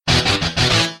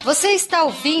Você está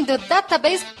ouvindo o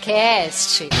Database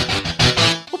Cast,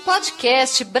 o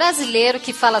podcast brasileiro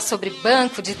que fala sobre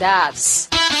banco de dados.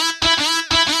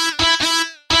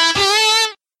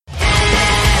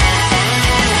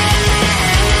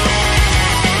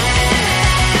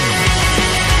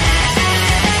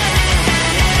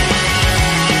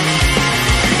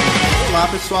 Olá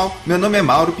pessoal, meu nome é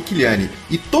Mauro Picchigliani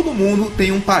e todo mundo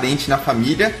tem um parente na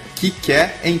família que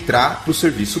quer entrar para o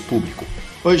serviço público.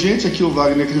 Oi gente, aqui é o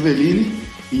Wagner Crivellini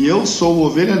e eu sou o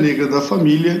ovelha negra da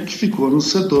família que ficou no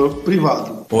setor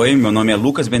privado. Oi, meu nome é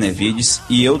Lucas Benevides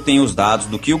e eu tenho os dados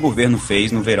do que o governo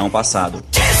fez no verão passado.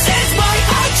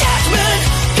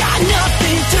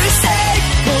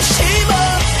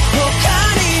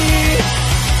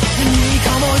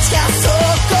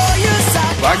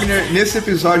 Wagner, nesse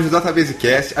episódio do Database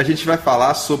Cast, a gente vai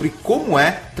falar sobre como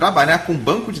é trabalhar com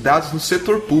banco de dados no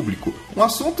setor público. Um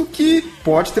assunto que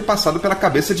pode ter passado pela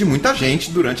cabeça de muita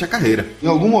gente durante a carreira. Em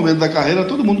algum momento da carreira,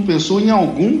 todo mundo pensou em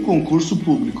algum concurso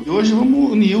público. E hoje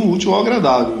vamos unir o útil ao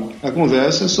agradável. A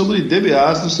conversa é sobre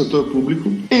DBAs no setor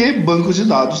público e bancos de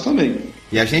dados também.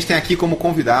 E a gente tem aqui como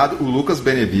convidado o Lucas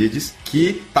Benevides,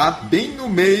 que está bem no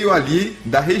meio ali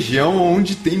da região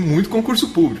onde tem muito concurso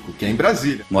público, que é em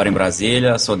Brasília. Moro em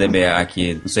Brasília, sou DBA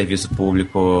aqui no serviço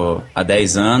público há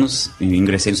 10 anos,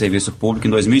 ingressei no serviço público em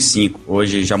 2005.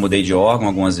 Hoje já mudei de órgão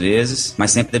algumas vezes,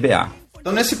 mas sempre DBA.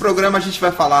 Então nesse programa a gente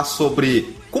vai falar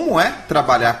sobre como é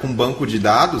trabalhar com banco de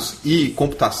dados e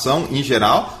computação em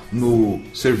geral no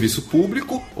serviço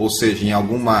público, ou seja, em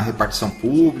alguma repartição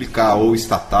pública ou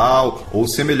estatal ou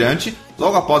semelhante,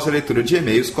 logo após a leitura de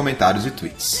e-mails, comentários e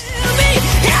tweets.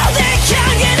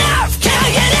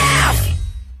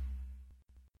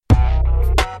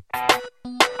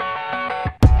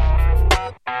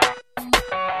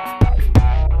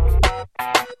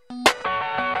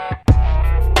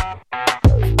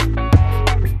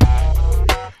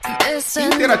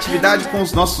 Interatividade com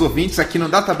os nossos ouvintes aqui no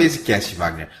Database Cast,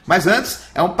 Wagner. Mas antes,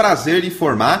 é um prazer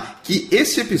informar que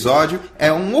esse episódio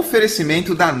é um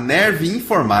oferecimento da Nerve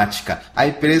Informática, a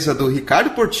empresa do Ricardo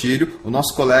Portilho, o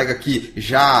nosso colega que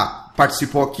já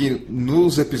participou aqui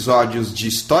nos episódios de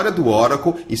História do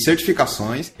Oracle e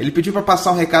certificações. Ele pediu para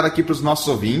passar um recado aqui para os nossos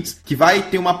ouvintes, que vai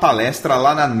ter uma palestra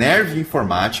lá na Nerve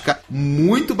Informática,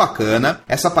 muito bacana.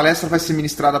 Essa palestra vai ser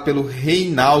ministrada pelo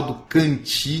Reinaldo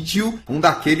Cantídio, um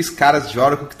daqueles caras de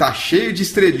Oracle que tá cheio de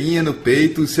estrelinha no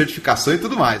peito, certificação e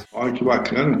tudo mais. Olha que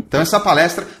bacana. Então essa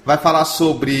palestra vai falar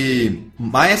sobre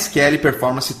MySQL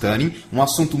Performance Tuning, um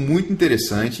assunto muito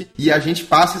interessante, e a gente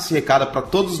passa esse recado para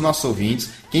todos os nossos ouvintes.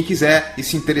 Quem quiser e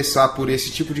se interessar por esse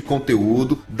tipo de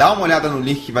conteúdo, dá uma olhada no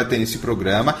link que vai ter nesse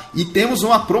programa. E temos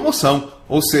uma promoção,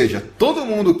 ou seja, todo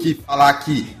mundo que falar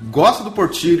que gosta do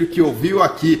Portilho, que ouviu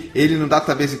aqui ele no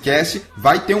Database Cast,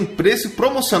 vai ter um preço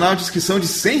promocional de inscrição de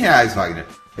R$100, Wagner.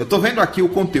 Eu estou vendo aqui o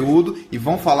conteúdo e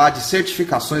vão falar de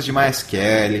certificações de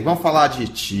MySQL, vão falar de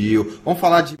TIL, vão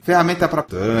falar de ferramenta para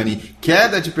Tuning,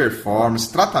 queda de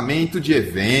performance, tratamento de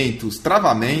eventos,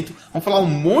 travamento, vão falar um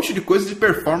monte de coisa de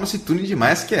performance e tuning de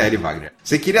MySQL, Wagner.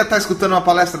 Você queria estar escutando uma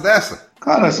palestra dessa?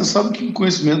 Cara, você sabe que o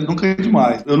conhecimento nunca é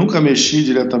demais. Eu nunca mexi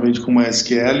diretamente com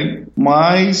MySQL,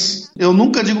 mas eu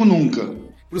nunca digo nunca.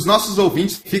 Para os nossos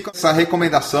ouvintes, fica essa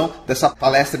recomendação dessa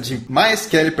palestra de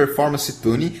MySQL Performance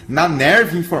Tuning na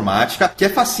Nerve Informática, que é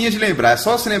facinha de lembrar. É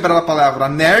só você lembrar da palavra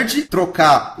nerd,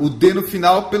 trocar o D no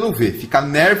final pelo V. Fica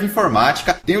Nerve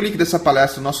Informática. Tem o link dessa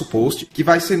palestra no nosso post, que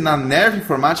vai ser na Nerve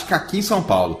Informática aqui em São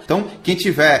Paulo. Então, quem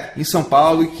estiver em São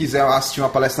Paulo e quiser assistir uma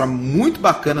palestra muito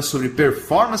bacana sobre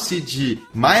performance de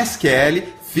MySQL,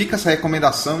 fica essa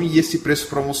recomendação e esse preço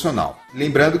promocional.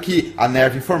 Lembrando que a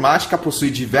Nerve Informática possui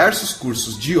diversos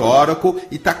cursos de Oracle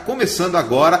e está começando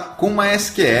agora com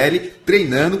MySQL,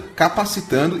 treinando,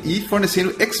 capacitando e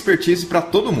fornecendo expertise para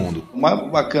todo mundo. O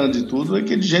mais bacana de tudo é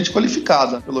que é de gente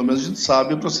qualificada, pelo menos a gente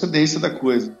sabe a procedência da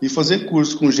coisa. E fazer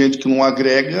curso com gente que não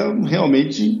agrega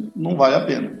realmente não vale a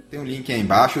pena. Tem um link aí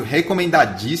embaixo,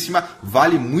 recomendadíssima,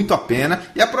 vale muito a pena.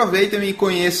 E aproveitem e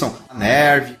conheçam a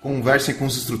Nerve, conversem com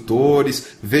os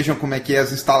instrutores, vejam como é que é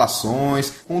as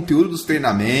instalações, conteúdo dos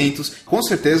treinamentos. Com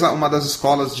certeza uma das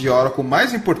escolas de Oracle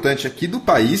mais importantes aqui do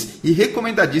país e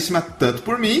recomendadíssima tanto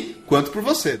por mim quanto por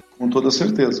você. Com toda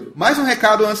certeza. Mais um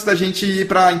recado antes da gente ir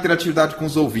para a interatividade com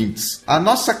os ouvintes. A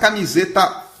nossa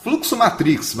camiseta Fluxo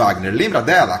Matrix, Wagner, lembra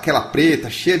dela? Aquela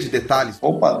preta, cheia de detalhes.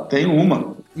 Opa, tem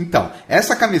uma. Então,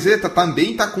 essa camiseta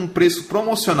também está com preço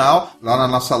promocional lá na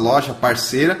nossa loja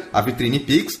parceira, a Vitrine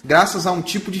Pix, graças a um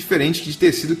tipo diferente de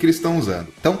tecido que eles estão usando.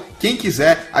 Então, quem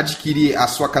quiser adquirir a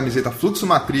sua camiseta Fluxo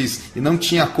Matriz e não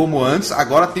tinha como antes,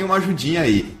 agora tem uma ajudinha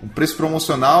aí. Um preço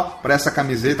promocional para essa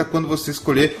camiseta quando você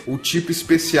escolher o tipo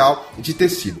especial de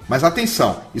tecido. Mas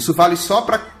atenção, isso vale só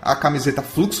para a camiseta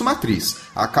Fluxo Matriz.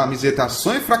 A camiseta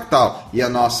Sonho Fractal e a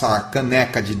nossa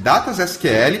caneca de Datas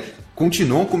SQL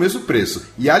continuam com o mesmo preço.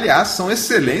 E, aliás, são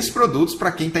excelentes produtos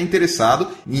para quem está interessado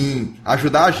em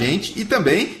ajudar a gente e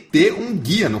também ter um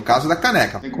guia, no caso da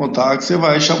caneca. Sem contar que você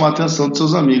vai chamar a atenção dos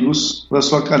seus amigos para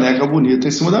sua caneca bonita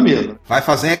em cima da mesa. Vai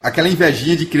fazer aquela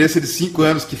invejinha de criança de 5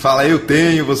 anos que fala, eu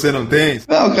tenho, você não tem.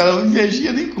 Não, cara,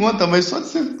 invejinha nem conta, mas só de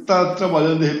você estar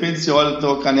trabalhando, de repente você olha a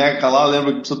tua caneca lá,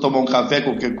 lembra que precisa tomar um café,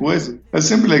 qualquer coisa. É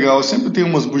sempre legal, eu sempre tenho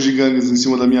umas bugigangas em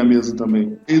cima da minha mesa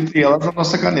também. Entre elas a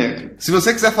nossa caneca. Se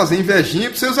você quiser fazer invejinha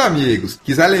para seus amigos,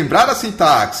 quiser lembrar da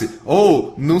sintaxe,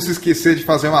 ou não se esquecer de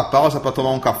fazer uma pausa para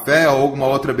tomar um café ou alguma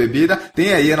outra bebida,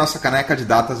 tem aí a nossa caneca de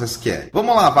Datas SQL.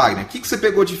 Vamos lá, Wagner, o que você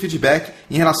pegou de feedback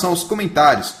em relação aos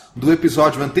comentários do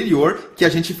episódio anterior, que a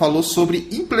gente falou sobre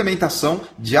implementação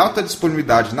de alta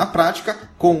disponibilidade na prática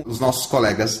com os nossos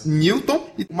colegas Newton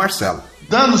e Marcelo?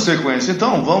 Dando sequência,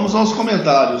 então, vamos aos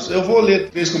comentários. Eu vou ler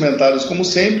 3 comentários, como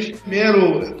sempre.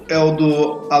 Primeiro é o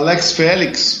do Alex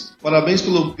Félix. Parabéns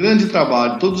pelo grande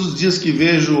trabalho. Todos os dias que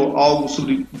vejo algo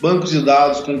sobre bancos de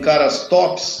dados com caras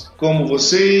tops como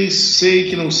vocês, sei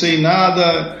que não sei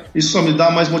nada, isso só me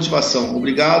dá mais motivação.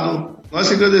 Obrigado. Nós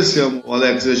que agradecemos,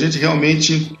 Alex. A gente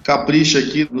realmente capricha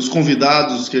aqui nos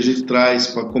convidados que a gente traz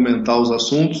para comentar os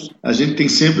assuntos. A gente tem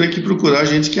sempre que procurar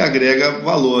gente que agrega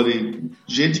valor. E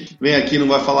gente que vem aqui e não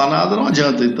vai falar nada, não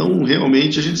adianta. Então,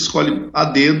 realmente, a gente escolhe a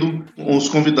dedo os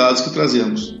convidados que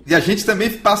trazemos. E a gente também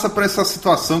passa por essa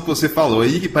situação que você falou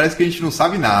aí, que parece que a gente não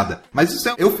sabe nada. Mas isso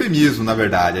é um eufemismo, na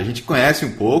verdade. A gente conhece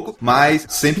um pouco, mas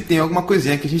sempre tem alguma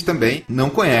coisinha que a gente também não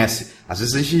conhece. Às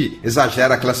vezes a gente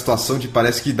exagera aquela situação de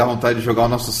parece que dá vontade de jogar o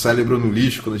nosso cérebro no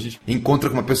lixo quando a gente encontra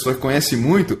com uma pessoa que conhece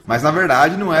muito, mas na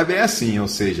verdade não é bem assim, ou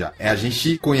seja, a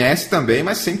gente conhece também,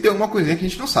 mas sempre tem alguma coisinha que a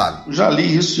gente não sabe. Já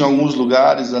li isso em alguns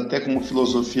lugares, até como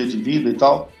filosofia de vida e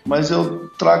tal, mas eu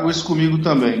trago isso comigo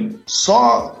também.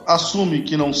 Só assume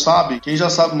que não sabe quem já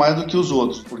sabe mais do que os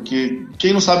outros, porque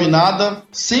quem não sabe nada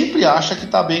sempre acha que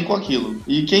está bem com aquilo.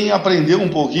 E quem aprendeu um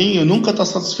pouquinho nunca está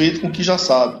satisfeito com o que já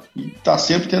sabe. E está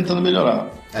sempre tentando melhorar.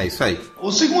 É isso aí.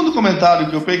 O segundo comentário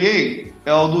que eu peguei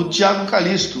é o do Thiago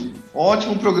Calisto.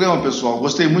 Ótimo programa, pessoal.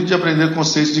 Gostei muito de aprender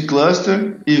conceitos de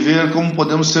cluster e ver como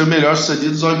podemos ser melhor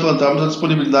sucedidos ao implantarmos a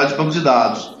disponibilidade de banco de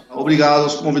dados. Obrigado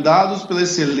aos convidados pela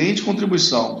excelente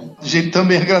contribuição. A gente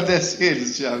também agradece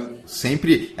eles, Thiago.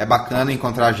 Sempre é bacana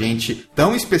encontrar gente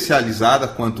tão especializada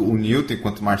quanto o Newton e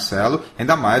quanto o Marcelo,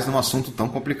 ainda mais num assunto tão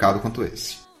complicado quanto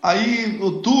esse. Aí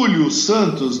o Túlio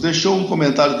Santos deixou um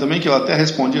comentário também que eu até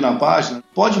respondi na página.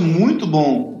 Pode muito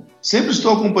bom. Sempre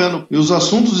estou acompanhando e os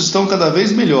assuntos estão cada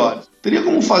vez melhores. Teria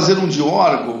como fazer um de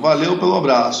Oracle? Valeu pelo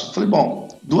abraço. Falei, bom,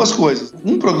 2 coisas.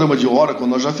 Um programa de Oracle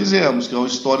nós já fizemos, que é a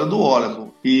história do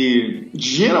Oracle. E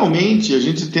geralmente a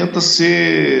gente tenta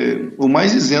ser o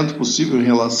mais isento possível em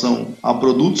relação a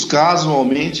produtos.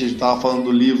 Casualmente, a gente estava falando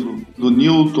do livro do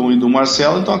Newton e do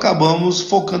Marcelo, então acabamos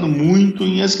focando muito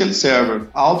em SQL Server.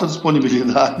 Alta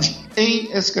disponibilidade em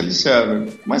SQL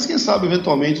Server. Mas quem sabe,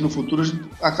 eventualmente, no futuro, a gente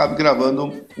acabe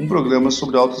gravando um programa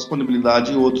sobre alta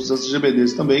disponibilidade em outros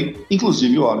SGBDs também,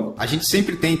 inclusive o Oracle. A gente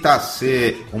sempre tenta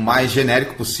ser o mais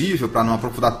genérico possível para não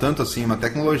aprofundar tanto assim uma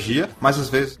tecnologia, mas às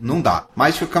vezes não dá.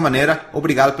 Mas, de qualquer maneira,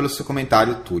 obrigado pelo seu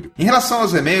comentário, Túlio. Em relação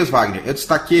aos e-mails, Wagner, eu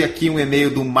destaquei aqui um e-mail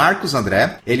do Marcos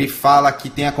André. Ele fala que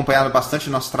tem acompanhado bastante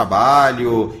o nosso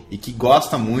trabalho e que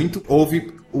gosta muito.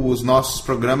 Ouve os nossos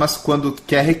programas quando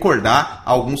quer recordar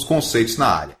alguns conceitos na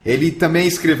área. Ele também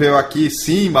escreveu aqui,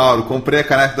 sim, Mauro, comprei a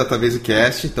caneca do Database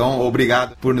Cast, então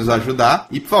obrigado por nos ajudar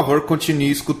e, por favor,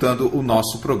 continue escutando o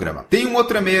nosso programa. Tem um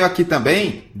outro e-mail aqui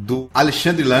também do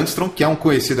Alexandre Langstrom, que é um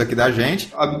conhecido aqui da gente.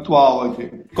 Habitual aqui.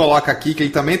 Coloca aqui que ele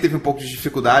também teve um pouco de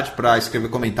dificuldade para escrever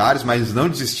comentários, mas não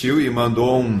desistiu e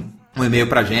mandou um e-mail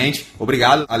pra gente.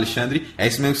 Obrigado, Alexandre. É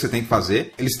isso mesmo que você tem que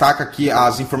fazer. Ele destaca aqui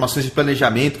as informações de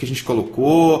planejamento que a gente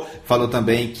colocou. Falou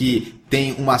também que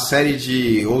tem uma série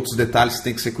de outros detalhes que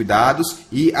tem que ser cuidados.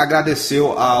 E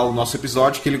agradeceu ao nosso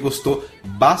episódio que ele gostou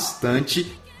bastante,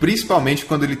 principalmente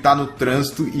quando ele está no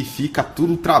trânsito e fica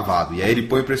tudo travado. E aí ele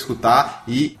põe para escutar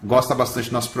e gosta bastante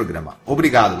do nosso programa.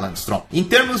 Obrigado, Langstrom. Em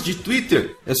termos de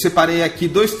Twitter, eu separei aqui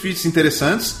 2 tweets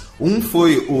interessantes. Um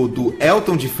foi o do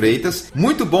Elton de Freitas,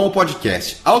 muito bom o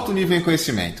podcast, alto nível em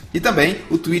conhecimento. E também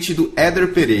o tweet do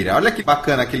Éder Pereira, olha que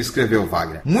bacana que ele escreveu,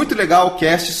 Wagner. Muito legal o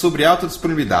cast sobre alta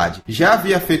disponibilidade. Já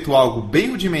havia feito algo bem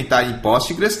rudimentar em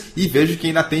Postgres e vejo que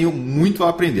ainda tenho muito a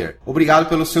aprender. Obrigado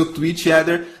pelo seu tweet,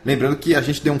 Éder. Lembrando que a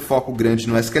gente deu um foco grande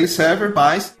no SQL Server,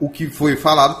 mas o que foi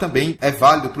falado também é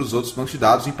válido para os outros bancos de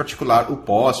dados, em particular o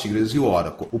Postgres e o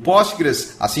Oracle. O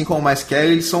Postgres, assim como o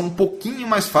MySQL, eles são um pouquinho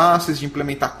mais fáceis de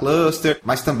implementar cluster,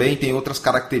 mas também tem outras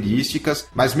características,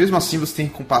 mas mesmo assim você tem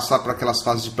que passar por aquelas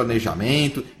fases de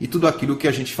planejamento e tudo aquilo que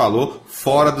a gente falou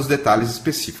fora dos detalhes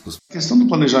específicos. A questão do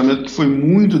planejamento, que foi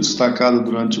muito destacada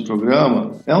durante o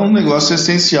programa, é um negócio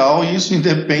essencial e isso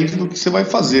independe do que você vai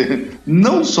fazer.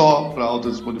 Não só para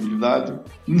alta disponibilidade,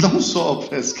 não só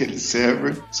para SQL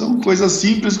Server, são coisas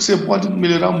simples que você pode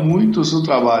melhorar muito o seu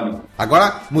trabalho.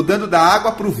 Agora, mudando da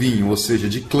água para o vinho, ou seja,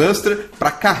 de cluster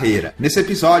para carreira. Nesse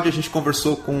episódio a gente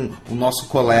conversou com o nosso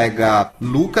colega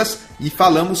Lucas e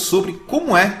falamos sobre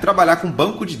como é trabalhar com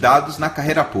banco de dados na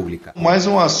carreira pública. Mais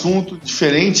um assunto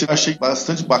diferente, eu achei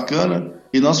bastante bacana.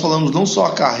 E nós falamos não só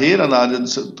a carreira na área do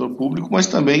setor público, mas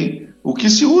também o que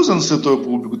se usa no setor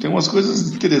público. Tem umas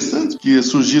coisas interessantes que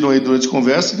surgiram aí durante a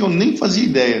conversa que eu nem fazia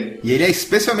ideia. E ele é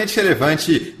especialmente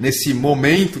relevante nesse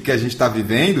momento que a gente está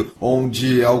vivendo,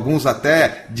 onde alguns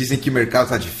até dizem que o mercado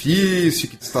está difícil,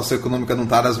 que a situação econômica não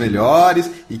está das melhores,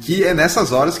 e que é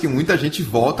nessas horas que muita gente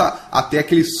volta a ter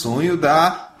aquele sonho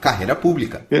da carreira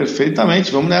pública. Perfeitamente,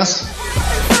 vamos nessa.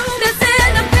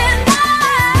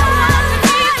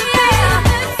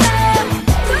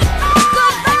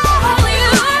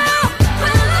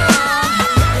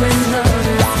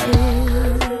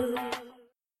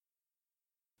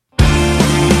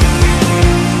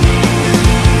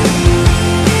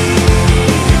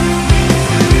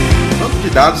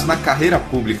 Dados na carreira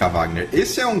pública, Wagner.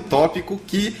 Esse é um tópico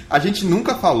que a gente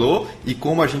nunca falou e,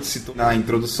 como a gente citou na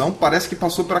introdução, parece que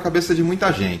passou pela cabeça de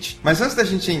muita gente. Mas antes da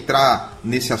gente entrar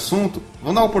nesse assunto,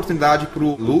 vamos dar a oportunidade para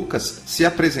o Lucas se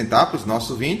apresentar para os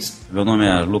nossos ouvintes. Meu nome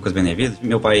é Lucas Benevides.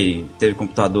 Meu pai teve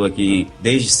computador aqui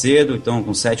desde cedo, então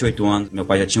com 7, 8 anos. Meu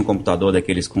pai já tinha um computador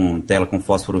daqueles com tela com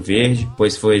fósforo verde.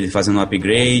 Depois foi fazendo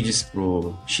upgrades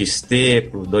pro XT,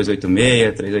 pro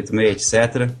 286, 386,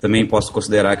 etc. Também posso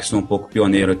considerar que sou um pouco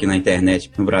pioneiro aqui na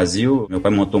internet no Brasil. Meu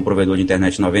pai montou um provedor de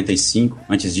internet em 95.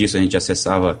 Antes disso a gente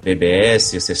acessava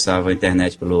BBS, acessava a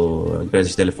internet pela empresa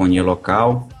de telefonia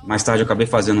local. Mais tarde eu acabei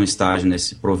fazendo um estágio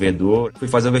nesse provedor. Fui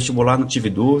fazer o vestibular, não tive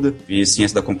dúvida. Fiz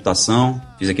ciência da computação,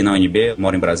 fiz aqui na UNB,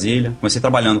 moro em Brasília. Comecei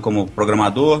trabalhando como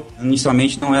programador.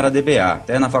 Inicialmente não era DBA.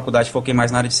 Até na faculdade foquei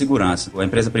mais na área de segurança. A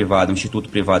empresa privada, o instituto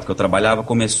privado que eu trabalhava,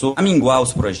 começou a minguar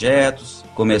os projetos,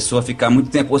 começou a ficar muito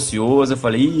tempo ocioso. Eu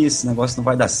falei, esse negócio não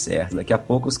vai dar certo. Daqui a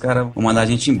pouco os caras vão mandar a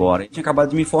gente embora. Eu tinha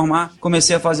acabado de me formar,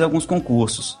 comecei a fazer alguns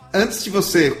concursos. Antes de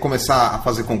você começar a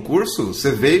fazer concurso,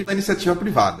 você veio da iniciativa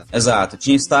privada. Exato.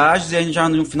 Tinha estágios e aí já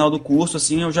no final do curso,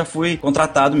 assim, eu já fui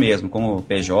contratado mesmo, como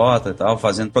PJ e tal,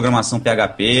 fazendo programação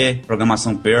PHP,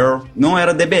 programação Perl. Não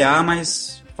era DBA,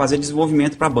 mas fazer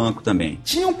desenvolvimento para banco também.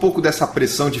 Tinha um pouco dessa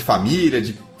pressão de família,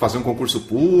 de fazer um concurso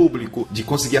público, de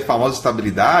conseguir a famosa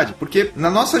estabilidade, porque na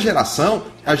nossa geração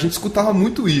a gente escutava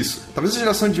muito isso. Talvez a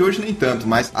geração de hoje nem tanto,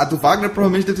 mas a do Wagner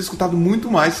provavelmente deve ter escutado muito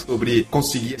mais sobre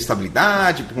conseguir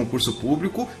estabilidade para o concurso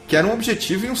público, que era um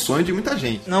objetivo e um sonho de muita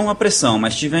gente. Não a pressão,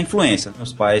 mas tive a influência.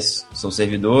 Meus pais são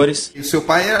servidores. E o seu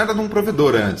pai era de um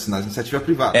provedor antes, na iniciativa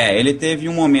privada. Ele teve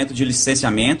um momento de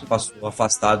licenciamento, passou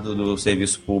afastado do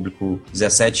serviço público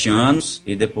 17 anos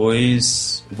e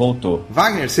depois voltou.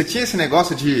 Wagner, você tinha esse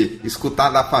negócio de escutar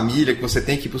da família que você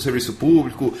tem que ir pro serviço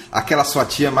público, aquela sua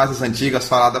tia mais das antigas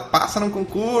falada, passa num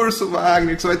concurso,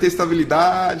 Wagner, que você vai ter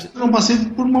estabilidade. Eu não passei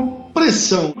por uma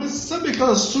pressão, mas sabe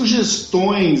aquelas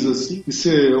sugestões assim que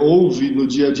você ouve no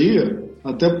dia a dia?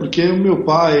 Até porque o meu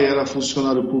pai era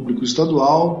funcionário público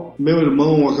estadual, meu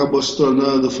irmão acabou se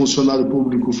tornando funcionário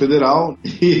público federal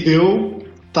e eu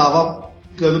estava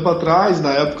ficando para trás.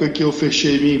 Na época que eu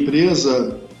fechei minha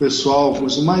empresa, o pessoal falou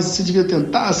assim, mas você devia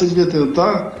tentar.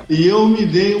 E eu me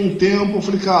dei um tempo,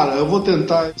 falei, cara, eu vou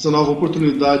tentar essa nova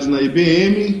oportunidade na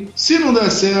IBM. Se não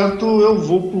der certo, eu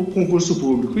vou para o concurso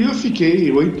público. E eu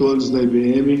fiquei 8 anos na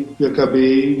IBM e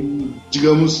acabei,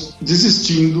 digamos,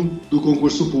 desistindo do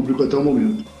concurso público até o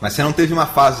momento. Mas você não teve uma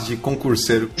fase de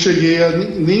concurseiro? Cheguei a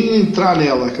nem entrar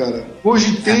nela, cara.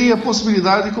 Hoje tem a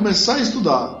possibilidade de começar a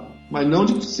estudar. mas não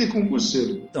de ser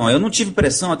concurseiro. Então, eu não tive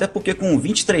pressão, até porque com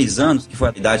 23 anos, que foi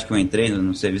a idade que eu entrei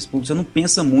no serviço público, você não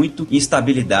pensa muito em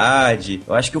estabilidade.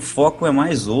 Eu acho que o foco é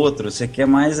mais outro. Você quer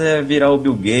mais virar o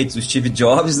Bill Gates, o Steve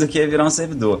Jobs, do que virar um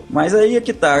servidor. Mas aí é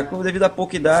que tá, devido à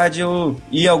pouca idade, eu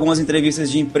ia a algumas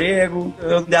entrevistas de emprego,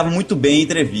 eu dava muito bem em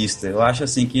entrevista. Eu acho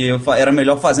assim que eu era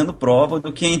melhor fazendo prova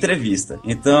do que em entrevista.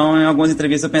 Então, em algumas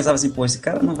entrevistas eu pensava assim, pô, esse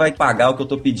cara não vai pagar o que eu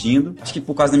tô pedindo. Acho que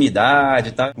por causa da minha idade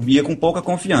e tal, ia com pouca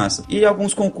confiança. E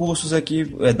alguns concursos aqui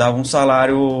davam um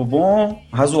salário bom,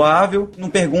 razoável, não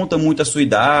pergunta muito a sua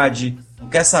idade, não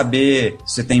quer saber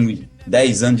se você tem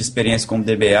 10 anos de experiência como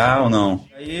DBA ou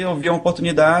não. Aí eu vi uma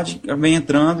oportunidade, acabei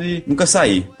entrando e nunca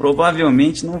saí.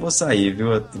 Provavelmente não vou sair,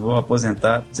 viu? Eu vou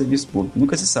aposentar do serviço público,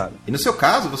 nunca se sabe. E no seu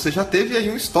caso, você já teve aí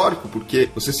um histórico, porque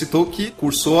você citou que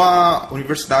cursou a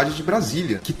Universidade de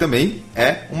Brasília, que também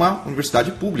é uma universidade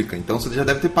pública. Então você já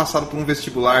deve ter passado por um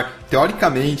vestibular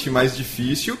teoricamente mais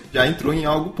difícil, já entrou em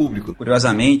algo público.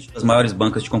 Curiosamente, as maiores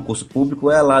bancas de concurso público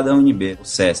é lá da UNB, o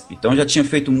CESP. Então eu já tinha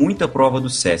feito muita prova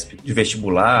do CESP, de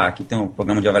vestibular, aqui tem um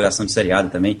programa de avaliação de seriado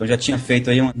também. Então eu já tinha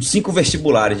feito aí uns 5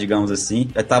 vestibulares, digamos assim.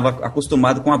 Já estava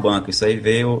acostumado com a banca. Isso aí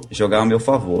veio jogar ao meu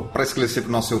favor. Para esclarecer para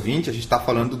o nosso ouvinte, a gente está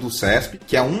falando do CESP,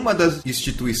 que é uma das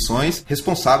instituições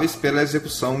responsáveis pela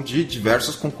execução de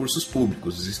diversos concursos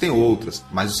públicos. Existem outras,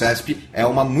 mas o CESP é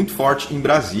uma muito forte em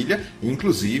Brasília, e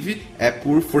inclusive é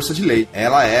por força de lei.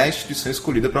 Ela é a instituição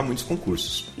escolhida para muitos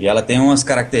concursos. E ela tem umas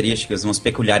características, umas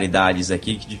peculiaridades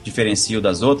aqui que diferenciam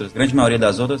das outras. A grande maioria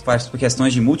das outras faz por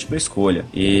questões de múltipla escolha.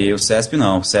 E o CESP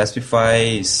não. O CESP faz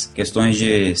questões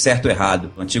de certo ou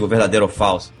errado, antigo verdadeiro ou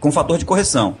falso, com fator de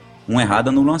correção. Um errado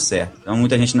anula um certo. Então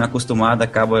muita gente não é acostumada,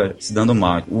 acaba se dando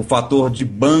mal. O fator de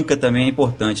banca também é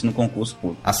importante no concurso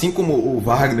público. Assim como o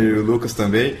Wagner e o Lucas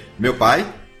também, meu pai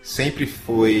sempre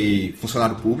foi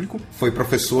funcionário público, foi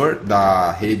professor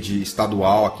da rede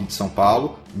estadual aqui de São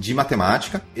Paulo, de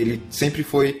matemática. Ele sempre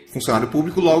foi funcionário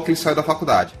público logo que ele saiu da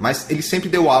faculdade. Mas ele sempre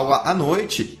deu aula à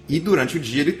noite e durante o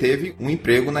dia ele teve um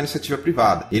emprego na iniciativa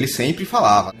privada. Ele sempre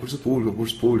falava, curso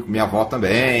público, minha avó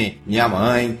também, minha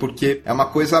mãe, porque é uma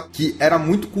coisa que era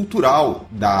muito cultural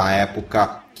da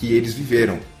época que eles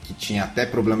viveram. Que tinha até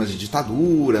problemas de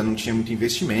ditadura, não tinha muito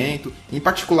investimento. Em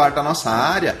particular da nossa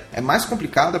área, é mais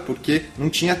complicada porque não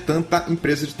tinha tanta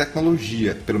empresa de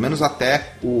tecnologia, pelo menos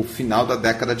até o final da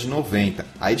década de 90.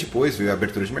 Aí depois veio a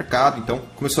abertura de mercado, então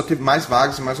começou a ter mais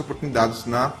vagas e mais oportunidades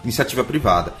na iniciativa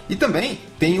privada. E também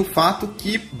tem o fato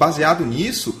que, baseado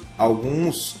nisso,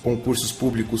 alguns concursos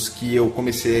públicos que eu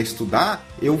comecei a estudar,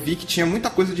 eu vi que tinha muita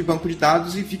coisa de banco de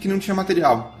dados e vi que não tinha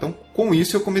material. Então, com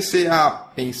isso, eu comecei a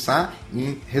pensar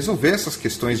em resolver essas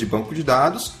questões de banco de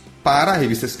dados para a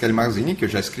revista SQL Magazine, que eu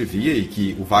já escrevia e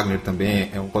que o Wagner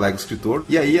também é um colega escritor,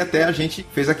 e aí até a gente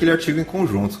fez aquele artigo em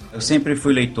conjunto. Eu sempre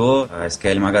fui leitor da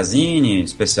SQL Magazine,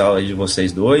 especial aí de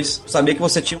vocês dois. Eu sabia que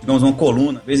você tinha, digamos, uma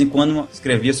coluna, de vez em quando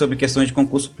escrevia sobre questões de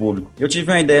concurso público. Eu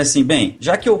tive uma ideia assim, bem,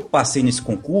 já que eu passei nesse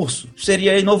concurso,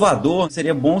 seria inovador,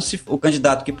 seria bom se o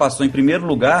candidato que passou em primeiro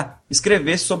lugar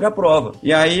escrevesse sobre a prova.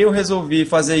 E aí eu resolvi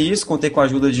fazer isso, contei com a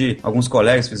ajuda de alguns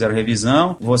colegas que fizeram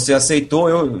revisão. Você aceitou,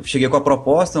 eu cheguei com a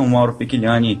proposta, o Mauro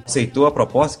Picchigliani aceitou a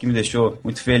proposta, que me deixou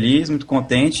muito feliz, muito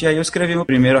contente, e aí eu escrevi meu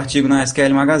primeiro artigo na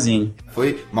SQL Magazine.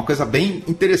 Foi uma coisa bem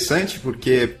interessante,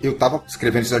 porque eu estava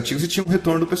escrevendo esses artigos e tinha um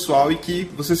retorno do pessoal e que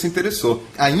você se interessou.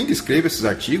 Ainda escrevo esses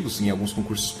artigos em alguns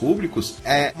concursos públicos,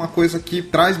 é uma coisa que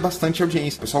traz bastante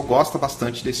audiência. O pessoal gosta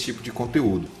bastante desse tipo de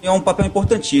conteúdo. É um papel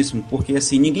importantíssimo, porque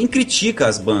assim, ninguém critica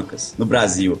as bancas no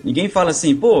Brasil. Ninguém fala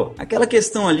assim, pô, aquela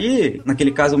questão ali,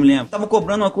 naquele caso eu me lembro, tava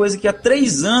cobrando uma coisa que há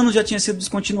 3 anos já tinha sido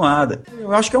descontinuada.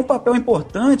 Eu acho que é um papel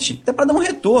importante, até para dar um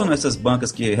retorno a essas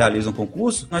bancas que realizam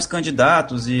concurso, nós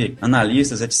candidatos e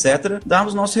analistas, etc.,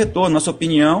 darmos nosso retorno, nossa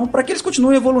opinião, para que eles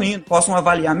continuem evoluindo, possam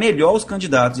avaliar melhor os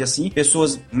candidatos e assim,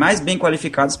 pessoas mais bem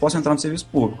qualificadas possam entrar no serviço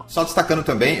público. Só destacando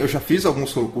também, eu já fiz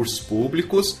alguns concursos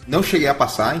públicos, não cheguei a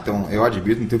passar, então eu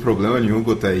admito, não tem problema nenhum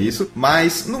quanto a isso,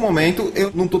 mas no momento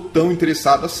eu não tô tão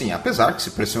interessado assim, apesar que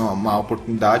se parecer uma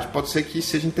oportunidade, pode ser que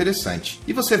seja interessante.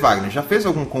 E você, Wagner, já fez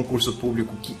algum concurso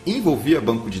público que envolvia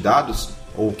banco de dados?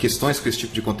 Ou questões com esse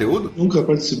tipo de conteúdo? Nunca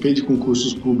participei de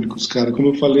concursos públicos, cara. Como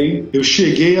eu falei, eu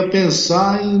cheguei a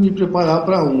pensar em me preparar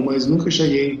para um, mas nunca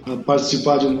cheguei a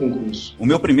participar de um concurso. O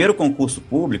meu primeiro concurso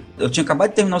público, eu tinha acabado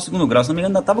de terminar o segundo grau, se não me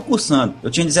engano, ainda estava cursando.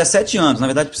 Eu tinha 17 anos, na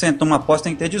verdade, para você tomar posse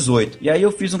tem que ter 18. E aí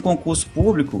eu fiz um concurso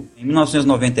público em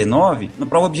 1999. Na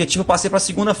prova objetiva eu passei para a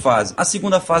segunda fase. A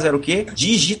segunda fase era o quê?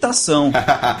 Digitação.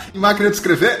 E máquina de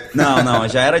escrever? Não,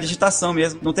 já era digitação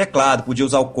mesmo no teclado. Podia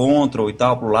usar o Ctrl e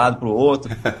tal, para um lado, para o outro.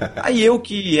 outro. Aí eu,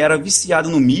 que era viciado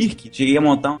no Mirk, cheguei a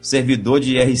montar um servidor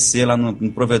de IRC lá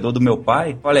no provedor do meu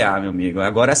pai. Falei, meu amigo,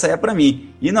 agora essa é pra mim.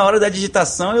 E na hora da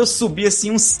digitação eu subi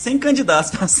assim uns 100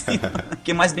 candidatos pra cima.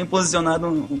 Fiquei mais bem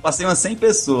posicionado, passei umas 100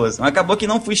 pessoas. Mas acabou que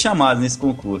não fui chamado nesse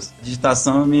concurso. A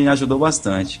digitação me ajudou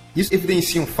bastante. Isso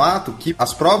evidencia um fato que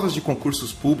as provas de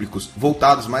concursos públicos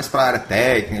voltados mais para a área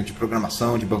técnica, de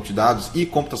programação, de banco de dados e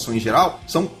computação em geral,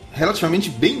 são relativamente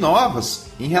bem novas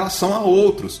em relação a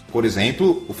outros. Por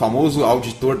exemplo, o famoso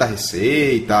auditor da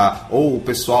Receita, ou o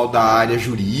pessoal da área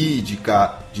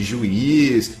jurídica, de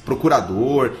juiz,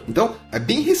 procurador. Então, é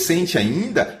bem recente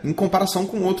ainda em comparação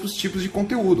com outros tipos de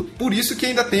conteúdo. Por isso que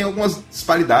ainda tem algumas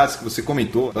disparidades que você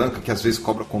comentou. Banca que às vezes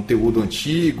cobra conteúdo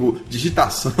antigo,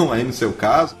 digitação aí no seu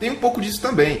caso. Tem um pouco disso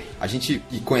também. A gente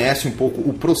que conhece um pouco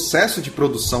o processo de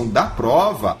produção da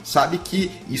prova, sabe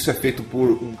que isso é feito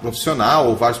por um profissional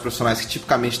ou vários profissionais que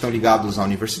tipicamente estão ligados à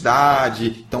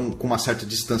universidade, estão com uma certa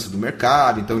distância do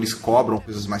mercado, então eles cobram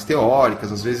coisas mais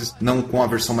teóricas, às vezes não com a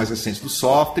versão mais recente do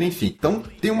software, enfim. Então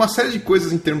tem uma série de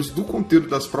coisas em termos do conteúdo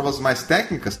das provas mais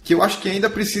técnicas que eu acho que ainda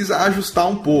precisa ajustar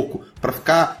um pouco para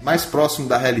ficar mais próximo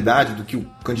da realidade do que o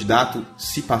candidato,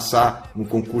 se passar no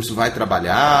concurso, vai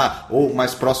trabalhar, ou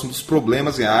mais próximo dos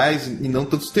problemas reais e não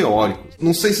tantos teóricos.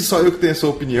 Não sei se só eu que tenho essa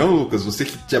opinião, Lucas, você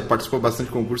que já participou bastante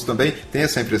de concurso também, tem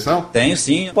essa impressão? Tenho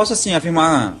sim, posso assim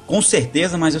afirmar com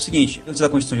certeza, mas é o seguinte, antes da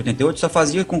Constituição de 88 só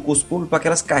fazia concurso público para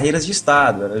aquelas carreiras de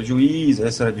Estado, era juiz,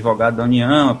 era advogado da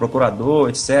União, procurador,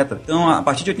 etc. Então, a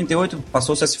partir de 88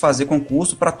 passou-se a se fazer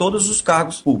concurso para todos os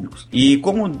cargos públicos. E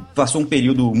como passou um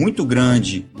período muito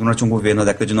grande durante um governo na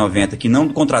década de 90 que não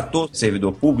contratou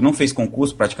servidor público, não fez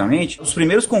concurso praticamente, os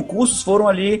primeiros concursos foram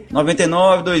ali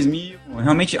 99, 2000,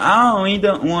 realmente há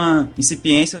ainda uma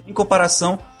incipiência em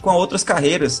comparação com outras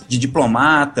carreiras de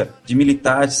diplomata, de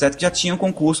militar, etc., que já tinham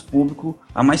concurso público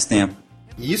há mais tempo.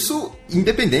 Isso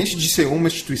independente de ser uma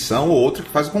instituição ou outra que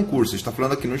faz o concurso. A gente está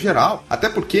falando aqui no geral, até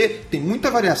porque tem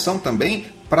muita variação também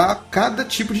para cada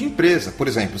tipo de empresa. Por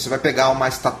exemplo, você vai pegar uma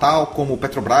estatal como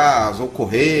Petrobras ou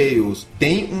Correios,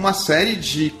 tem uma série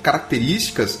de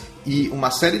características e uma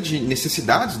série de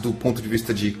necessidades do ponto de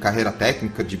vista de carreira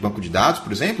técnica, de banco de dados,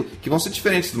 por exemplo, que vão ser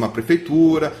diferentes de uma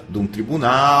prefeitura, de um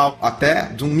tribunal, até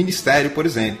de um ministério, por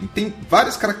exemplo. Tem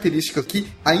várias características que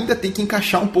ainda tem que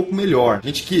encaixar um pouco melhor. A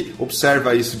gente que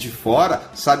observa isso de fora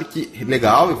sabe que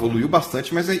legal, evoluiu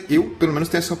bastante, mas eu, pelo menos,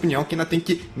 tenho essa opinião que ainda tem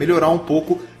que melhorar um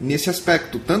pouco nesse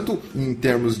aspecto, tanto em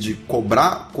termos de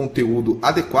cobrar conteúdo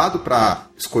adequado para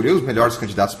escolher os melhores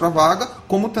candidatos para a vaga,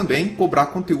 como também cobrar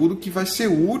conteúdo que vai ser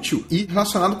útil e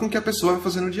relacionado com o que a pessoa vai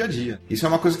fazer no dia a dia. Isso é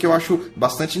uma coisa que eu acho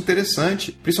bastante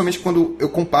interessante, principalmente quando eu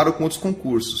comparo com outros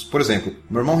concursos. Por exemplo,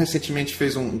 meu irmão recentemente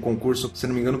fez um concurso, se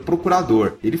não me engano,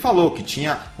 procurador. Ele falou que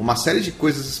tinha uma série de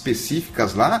coisas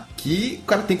específicas lá que o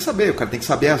cara tem que saber. O cara tem que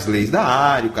saber as leis da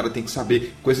área, o cara tem que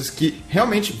saber coisas que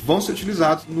realmente vão ser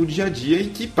utilizadas no dia a dia e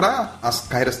que para as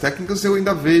carreiras técnicas eu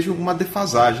ainda vejo uma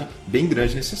defasagem bem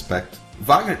grande nesse aspecto.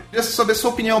 Wagner, eu queria saber a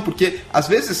sua opinião, porque às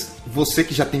vezes você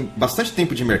que já tem bastante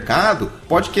tempo de mercado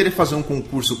pode querer fazer um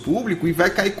concurso público e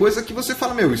vai cair coisa que você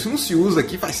fala, isso não se usa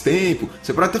aqui faz tempo,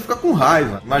 você pode até ficar com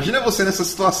raiva. Imagina você nessa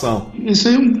situação. Esse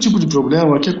aí é um tipo de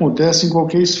problema que acontece em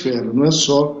qualquer esfera, não é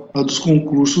só a dos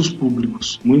concursos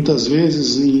públicos. Muitas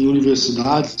vezes em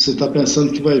universidades você está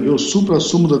pensando que vai ver o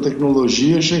supra-sumo da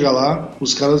tecnologia, chega lá,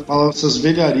 os caras falam essas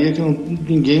velharias que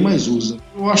ninguém mais usa.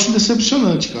 Eu acho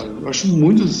decepcionante, cara. Eu acho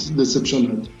muito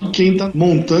decepcionante. Quem está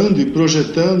montando e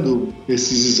projetando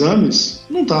esses exames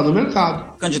não está no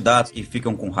mercado. Candidatos que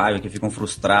ficam com raiva, que ficam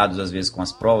frustrados às vezes com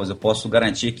as provas, eu posso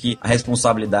garantir que a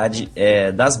responsabilidade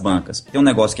é das bancas. Tem um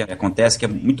negócio que acontece que é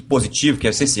muito positivo, que é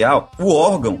essencial. O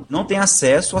órgão não tem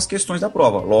acesso às questões da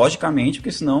prova, logicamente,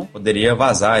 porque senão poderia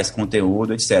vazar esse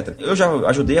conteúdo, etc. Eu já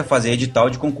ajudei a fazer edital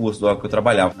de concurso do órgão que eu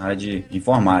trabalhava, na área de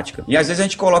informática. E às vezes a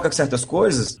gente coloca certas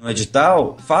coisas no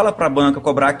edital, fala para a banca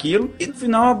cobrar aquilo e no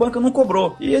final a banca não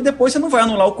cobrou. E depois você não vai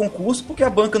anular o concurso porque a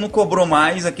banca não cobrou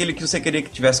mais aquele que você queria que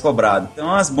tivesse cobrado.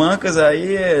 Então as bancas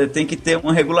aí tem que ter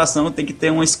uma regulação, tem que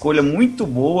ter uma escolha muito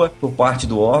boa por parte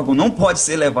do órgão. Não pode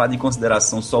ser levado em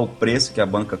consideração só o preço que a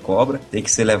banca cobra, tem que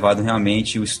ser levado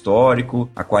realmente o histórico,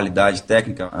 a qualidade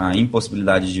técnica, a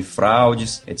impossibilidade de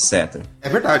fraudes, etc. É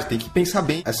verdade, tem que pensar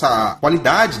bem essa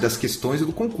qualidade das questões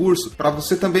do concurso, para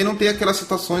você também não ter aquelas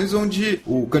situações onde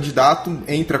o candidato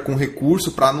entra com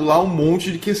recurso para anular um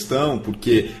monte de questão,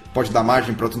 porque pode dar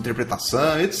margem para outra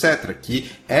interpretação, etc.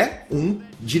 Que é um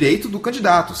direito do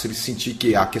candidato, se ele sentir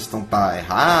que a questão está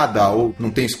errada ou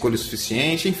não tem escolha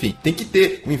suficiente, enfim. Tem que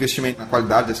ter um investimento na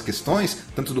qualidade das questões,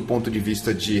 tanto do ponto de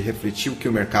vista de refletir o que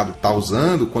o mercado está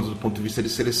usando, quanto do ponto de vista de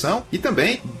seleção, e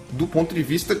também do ponto de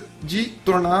vista de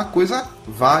tornar a coisa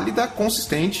válida,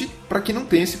 consistente, para que não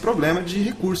tenha esse problema de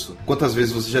recurso. Quantas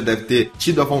vezes você já deve ter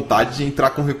tido a vontade de entrar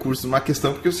com recurso numa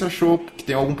questão porque você achou que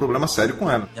tem algum problema sério com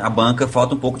ela? A banca,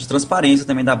 falta um pouco de transparência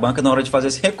também da banca na hora de fazer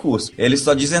esse recurso. Eles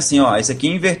só dizem assim, ó, esse aqui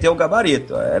inverteu o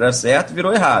gabarito, era certo,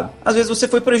 virou errado. Às vezes você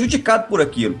foi prejudicado por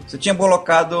aquilo. Você tinha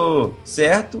colocado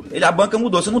certo, a banca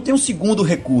mudou. Você não tem um segundo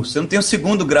recurso, você não tem um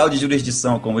segundo grau de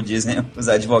jurisdição, como dizem os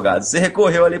advogados. Você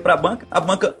recorreu ali para a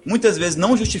banca muitas vezes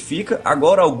não justifica.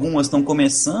 Agora algumas estão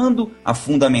começando a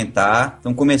fundamentar,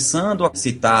 estão começando a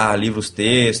citar livros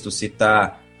textos,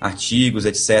 citar artigos,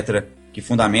 etc., que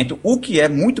fundamentam, o que é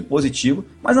muito positivo,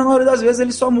 mas na maioria das vezes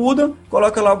eles só mudam,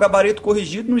 coloca lá o gabarito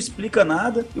corrigido, não explica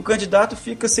nada, e o candidato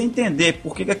fica sem entender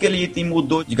por que aquele item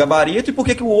mudou de gabarito e por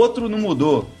que o outro não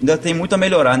mudou. Ainda tem muito a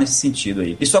melhorar nesse sentido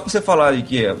aí. E só para você falar de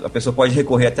que a pessoa pode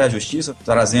recorrer até à justiça,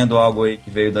 trazendo algo aí que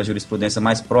veio da jurisprudência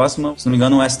mais próxima, se não me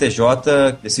engano o STJ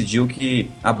decidiu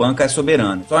que a banca é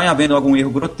soberana. Só em havendo algum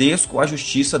erro grotesco, a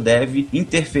justiça deve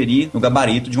interferir no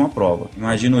gabarito de uma prova.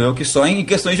 Imagino eu que só em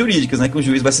questões jurídicas, né, que o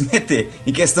juiz vai se meter.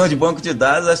 Em questão de banco de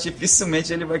dados, acho que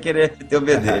dificilmente ele vai querer ter o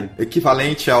bedelho.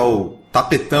 Equivalente ao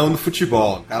tapetão no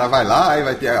futebol. O cara vai lá e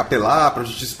vai ter que apelar para a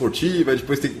justiça esportiva,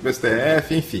 depois tem que ir para o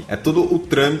STF, enfim. É todo o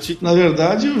trâmite. Na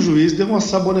verdade, o juiz deu uma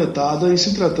sabonetada em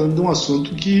se tratando de um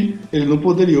assunto que ele não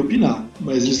poderia opinar.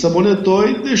 Mas ele sabonetou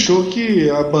e deixou que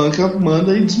a banca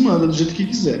manda e desmanda do jeito que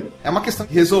quiser. É uma questão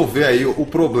de resolver aí o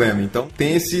problema. Então,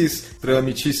 tem esses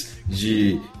trâmites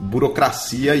de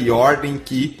burocracia e ordem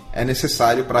que é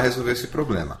necessário para resolver esse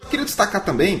problema. Queria destacar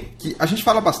também que a gente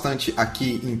fala bastante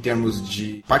aqui em termos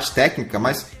de parte técnica,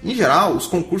 mas, em geral, os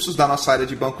concursos da nossa área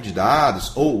de banco de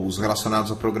dados ou os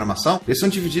relacionados à programação, eles são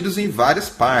divididos em várias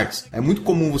partes. É muito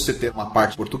comum você ter uma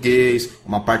parte de português,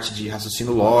 uma parte de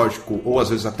raciocínio lógico ou, às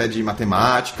vezes, até de matemática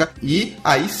e,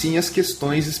 aí sim, as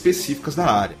questões específicas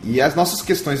da área. E as nossas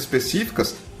questões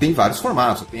específicas tem vários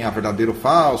formatos, tem a verdadeiro ou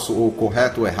falso, ou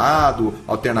correto ou errado,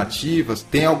 alternativas,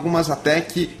 tem algumas até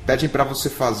que pedem para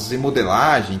você fazer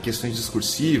modelagem, questões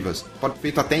discursivas, pode ser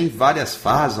feito até em várias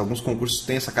fases, alguns concursos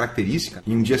têm essa característica,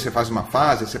 e um dia você faz uma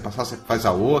fase, aí você passar, você faz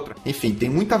a outra, enfim, tem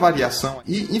muita variação,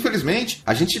 e infelizmente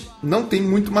a gente não tem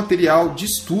muito material de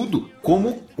estudo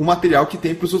como o material que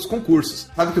tem para os outros concursos.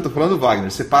 Sabe o que eu tô falando, Wagner?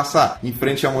 Você passa em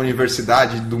frente a uma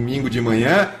universidade domingo de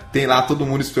manhã, tem lá todo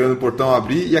mundo esperando o portão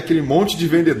abrir e aquele monte de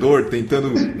vendedor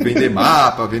tentando vender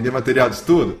mapa, vender material de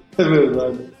estudo. É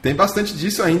verdade. Tem bastante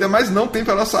disso ainda, mas não tem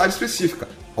para a nossa área específica.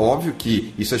 Óbvio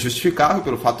que isso é justificável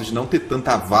pelo fato de não ter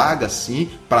tanta vaga assim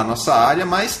para a nossa área,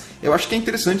 mas eu acho que é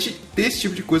interessante ter esse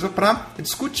tipo de coisa para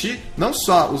discutir não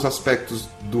só os aspectos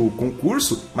do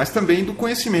concurso, mas também do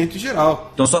conhecimento em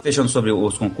geral. Então, só fechando sobre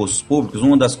os concursos públicos,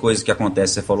 uma das coisas que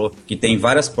acontece, você falou que tem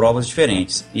várias provas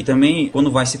diferentes. E também,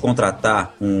 quando vai se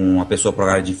contratar uma pessoa para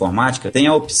a área de informática, tem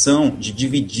a opção de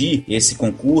dividir esse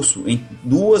concurso em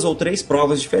 2 ou 3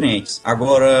 provas diferentes.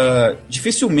 Agora,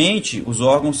 dificilmente os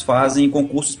órgãos fazem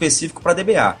concurso específico para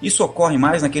DBA. Isso ocorre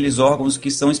mais naqueles órgãos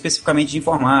que são especificamente de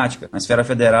informática. Na esfera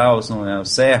federal, são o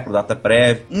SERPRO, o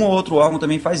DataPrev. Um ou outro órgão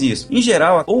também faz isso. Em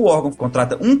geral, ou o órgão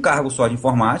contrata um cargo só de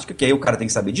informática, que aí o cara tem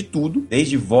que saber de tudo,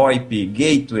 desde VoIP,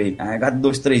 Gateway,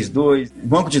 H232,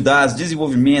 banco de dados,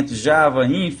 desenvolvimento, Java,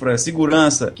 infra,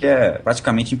 segurança, que é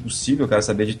praticamente impossível o cara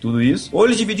saber de tudo isso. Ou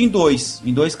ele divide em dois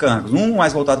cargos. Um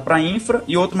mais voltado para infra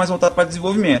e outro mais voltado para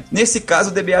desenvolvimento. Nesse caso,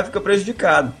 o DBA fica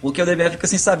prejudicado, porque o DBA fica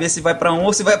sem saber se vai para um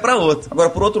ou se vai para outro. Agora,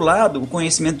 por outro lado, o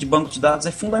conhecimento de banco de dados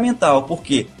é fundamental,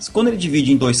 porque quando ele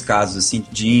divide em 2 casos assim,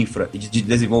 de infra e de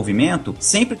desenvolvimento,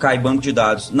 sempre cai banco de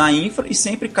dados na infra e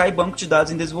sempre cai banco de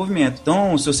dados em desenvolvimento.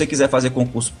 Então, se você quiser fazer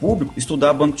concurso público,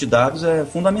 estudar banco de dados é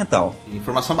fundamental.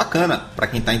 Informação bacana para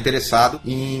quem está interessado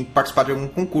em participar de algum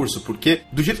concurso, porque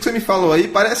do jeito que você me falou aí,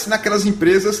 parece naquelas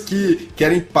empresas que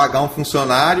querem pagar um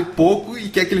funcionário pouco e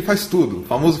quer que ele faz tudo. O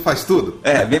famoso faz tudo.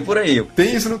 É, vem por aí.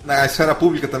 Tem isso na esfera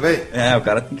pública também? É, o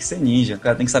cara tem que ser ninja. O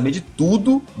cara tem que saber de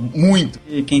tudo, muito.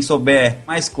 E quem souber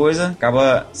mais coisa,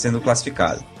 acaba sendo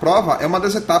classificado. Prova é uma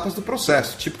das etapas do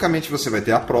processo. Tipicamente você vai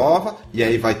ter a prova, e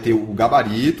aí vai ter o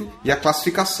gabarito e a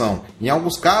classificação. Em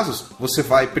alguns casos, você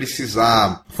vai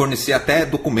precisar fornecer até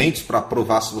documentos para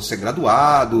provar se você é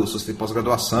graduado, se você tem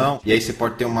pós-graduação, e aí você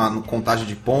pode ter uma contagem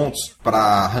de pontos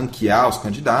para ranquear os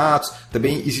candidatos.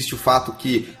 Também existe o fato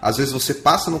que, às vezes, você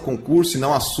passa no concurso e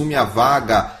não assume a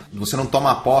vaga, você não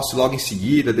toma a posse logo em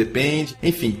seguida, depende.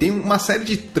 Enfim, tem uma série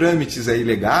de trâmites aí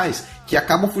legais que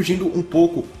acabam fugindo um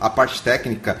pouco a parte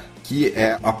técnica que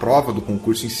é a prova do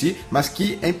concurso em si, mas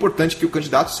que é importante que o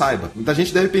candidato saiba. Muita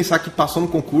gente deve pensar que passou no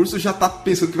concurso e já está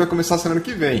pensando que vai começar semana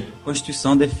que vem. A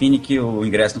Constituição define que o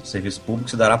ingresso no serviço público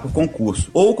se dará por concurso,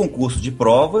 ou concurso de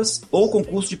provas, ou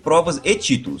concurso de provas e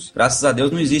títulos. Graças a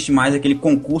Deus não existe mais aquele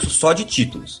concurso só de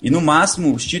títulos. E no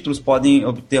máximo, os títulos podem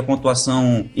obter a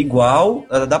pontuação igual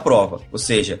à da prova. Ou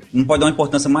seja, não pode dar uma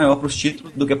importância maior para os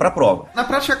títulos do que para a prova. Na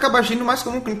prática, acaba agindo mais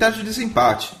como um critério de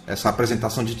desempate, essa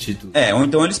apresentação de títulos. Ou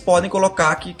então eles podem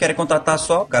colocar que querem contratar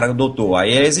só o cara doutor.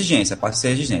 Aí é exigência, passa a ser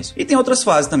exigência. E tem outras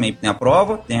fases também. Tem a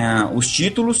prova, tem os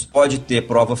títulos, pode ter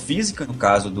prova física, no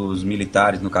caso dos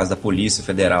militares, no caso da Polícia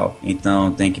Federal.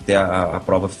 Então tem que ter a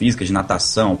prova física de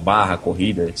natação, barra,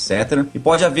 corrida, etc. E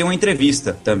pode haver uma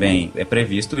entrevista também, é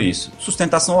previsto isso.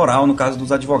 Sustentação oral, no caso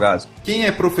dos advogados. Quem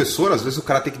é professor, às vezes o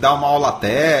cara tem que dar uma aula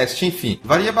teste, enfim.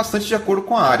 Varia bastante de acordo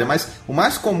com a área, mas o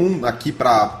mais comum aqui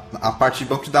para a parte de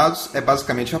banco de dados é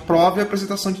basicamente a prova e a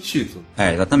apresentação de título.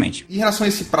 Exatamente. Em relação a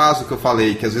esse prazo que eu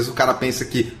falei, que às vezes o cara pensa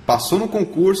que passou no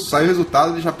concurso, saiu o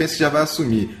resultado e já pensa que já vai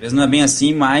assumir. Às vezes não é bem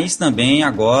assim, mas também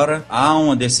agora há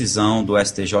uma decisão do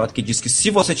STJ que diz que se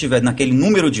você tiver naquele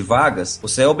número de vagas,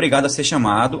 você é obrigado a ser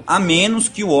chamado, a menos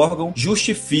que o órgão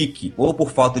justifique, ou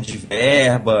por falta de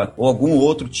verba, ou algum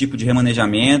outro tipo de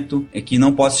remanejamento, que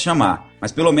não possa chamar.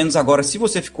 Mas pelo menos agora, se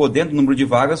você ficou dentro do número de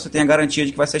vagas, você tem a garantia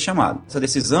de que vai ser chamado. Essa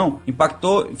decisão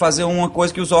impactou em fazer uma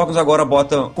coisa que os órgãos agora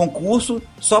botam concurso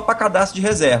só para cadastro de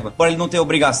reserva. Para ele não ter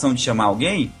obrigação de chamar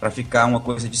alguém, para ficar uma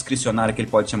coisa discricionária que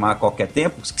ele pode chamar a qualquer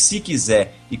tempo, se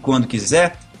quiser e quando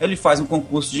quiser, ele faz um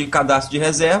concurso de cadastro de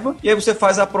reserva, e aí você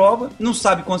faz a prova, não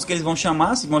sabe quantos que eles vão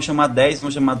chamar, se vão chamar 10, se vão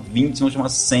chamar 20, se vão chamar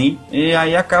 100, e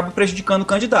aí acaba prejudicando o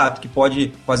candidato, que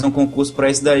pode fazer um concurso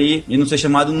para esse daí e não ser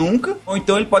chamado nunca, ou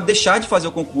então ele pode deixar de fazer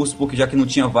o concurso, porque já que não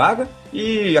tinha vaga,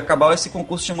 e acabar esse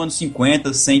concurso chamando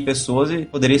 50, 100 pessoas e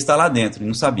poderia estar lá dentro, e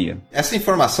não sabia. Essa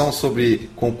informação sobre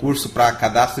concurso para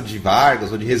cadastro de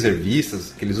vagas ou de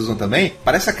reservistas, que eles usam também,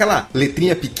 parece aquela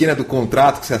letrinha pequena do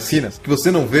contrato que você assina, que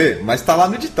você não vê, mas está lá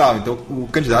no edital. Então o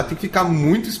candidato tem que ficar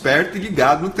muito esperto e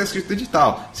ligado no que está escrito no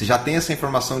edital. Se já tem essa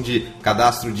informação de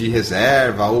cadastro de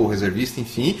reserva ou reservista,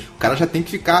 enfim, o cara já tem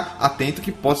que ficar atento que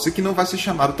pode ser que não vai ser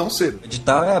chamado tão cedo. O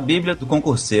edital é a bíblia do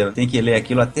concurseiro, tem que ler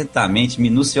aquilo atentamente,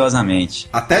 minuciosamente.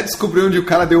 Até descobrir onde o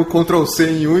cara deu o Ctrl+C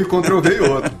em um e Ctrl+V em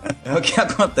outro. É o que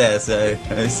acontece, é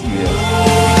isso mesmo.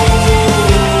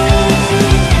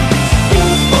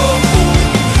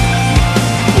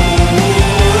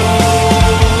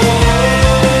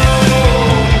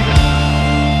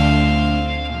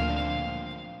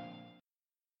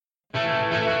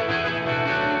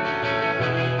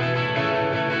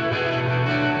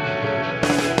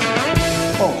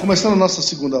 Começando a nossa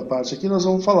segunda parte aqui, nós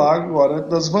vamos falar agora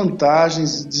das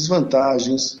vantagens e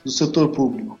desvantagens do setor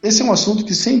público. Esse é um assunto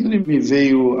que sempre me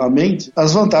veio à mente.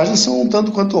 As vantagens são um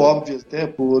tanto quanto óbvias, até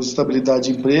por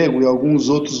estabilidade de emprego e alguns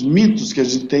outros mitos que a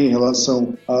gente tem em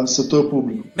relação ao setor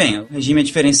público. Bem, o regime é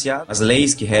diferenciado. As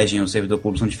leis que regem o servidor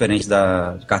público são diferentes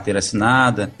da carteira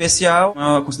assinada. Especial,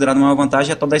 considerado uma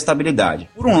vantagem, é a tal da estabilidade.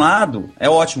 Por um lado, é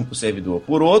ótimo para o servidor.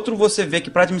 Por outro, você vê que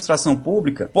para a administração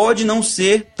pública pode não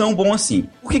ser tão bom assim.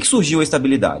 Por que surgiu a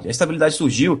estabilidade? A estabilidade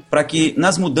surgiu para que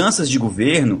nas mudanças de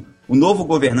governo o novo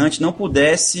governante não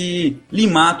pudesse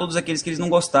limar todos aqueles que eles não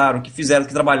gostaram, que fizeram,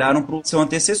 que trabalharam para o seu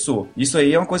antecessor. Isso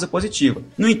aí é uma coisa positiva.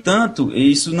 No entanto,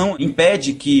 isso não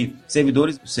impede que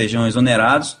servidores sejam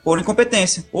exonerados por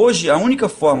incompetência. Hoje, a única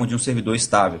forma de um servidor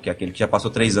estável, que é aquele que já passou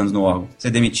 3 anos no órgão,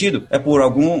 ser demitido, é por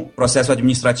algum processo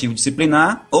administrativo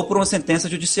disciplinar ou por uma sentença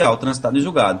judicial transitada e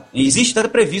julgada. E existe até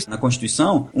previsto na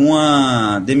Constituição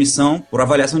uma demissão por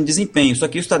avaliação de desempenho. Só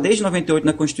que isso está desde 98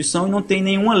 na Constituição e não tem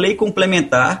nenhuma lei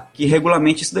complementar que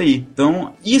regulamente isso daí.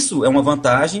 Então, isso é uma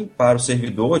vantagem para o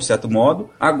servidor, de certo modo.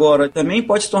 Agora, também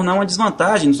pode se tornar uma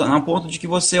desvantagem, no ponto de que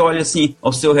você olha assim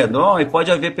ao seu redor e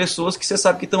pode haver pessoas que você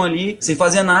sabe que estão ali sem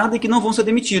fazer nada e que não vão ser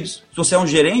demitidos. Se você é um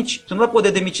gerente, você não vai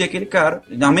poder demitir aquele cara,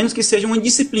 a menos que seja uma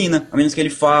indisciplina, a menos que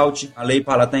ele falte. A lei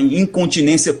fala em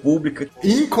incontinência pública.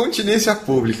 Incontinência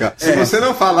pública. Se você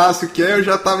não falasse o que é, eu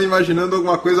já estava imaginando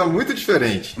alguma coisa muito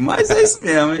diferente. Mas é isso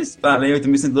mesmo. A lei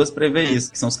 8.112 prevê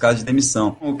isso, que são os casos de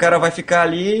demissão. O cara vai ficar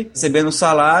ali recebendo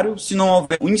salário, se não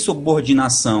houver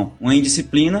insubordinação, uma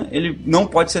indisciplina, ele não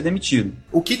pode ser demitido.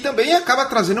 O que também acaba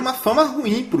trazendo uma fama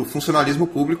ruim para o funcionalismo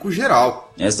público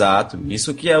geral. Exato,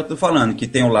 isso que eu estou falando, que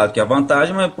tem um lado que é a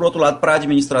vantagem, mas por outro lado, para a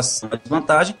administração é a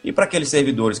desvantagem, e para aqueles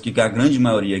servidores, que a grande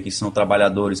maioria que são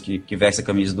trabalhadores, que vestem a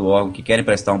camisa do órgão, que querem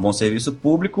prestar um bom serviço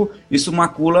público, isso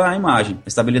macula a imagem. A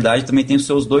estabilidade também tem os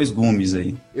seus 2 gumes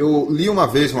aí. Eu li uma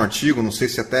vez um artigo, não sei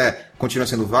se até continua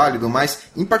sendo válido, mas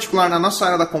em particular na nossa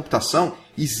área da computação,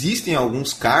 existem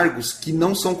alguns cargos que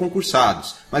não são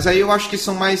concursados. Mas aí eu acho que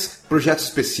são mais projetos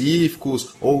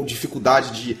específicos ou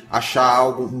dificuldade de achar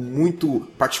algo muito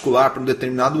particular para um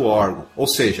determinado órgão. Ou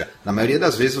seja, na maioria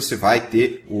das vezes você vai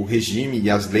ter o regime e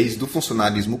as leis do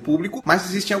funcionalismo público, mas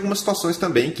existem algumas situações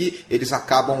também que eles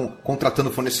acabam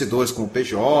contratando fornecedores como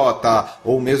PJ,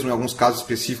 ou mesmo em alguns casos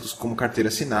específicos como carteira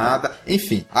assinada.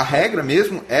 Enfim, a regra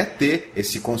mesmo é ter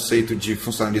esse conceito de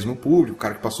funcionalismo público, o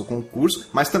cara que passou concurso,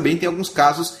 mas também tem alguns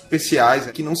casos especiais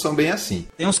que não são bem assim.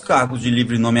 Tem os cargos de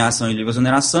livre nomeação e livre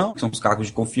exoneração, que são os cargos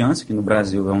de confiança, que no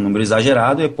Brasil é um número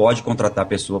exagerado, e pode contratar a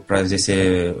pessoa para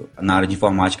exercer na área de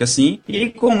informática sim. E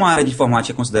como a área de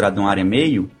informática é considerada uma área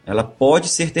meio, ela pode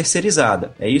ser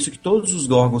terceirizada. É isso que todos os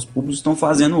órgãos públicos estão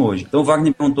fazendo hoje. Então o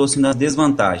Wagner perguntou assim das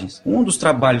desvantagens. Um dos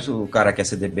trabalhos, o cara quer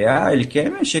ser DBA, ele quer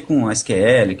mexer com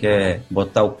SQL, quer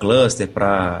botar o cluster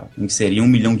para inserir 1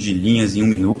 milhão de linhas em 1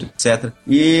 minuto, etc.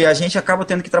 E a gente acaba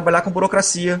tendo que trabalhar com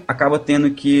burocracia, acaba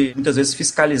tendo que muitas vezes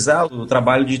fiscalizar o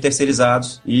trabalho de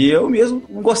terceirizados. E eu mesmo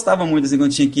não gostava muito assim,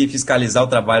 quando tinha que fiscalizar o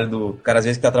trabalho do cara, às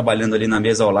vezes que está trabalhando ali na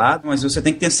mesa ao lado, mas você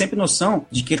tem que ter sempre noção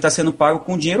de que ele está sendo pago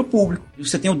com dinheiro público.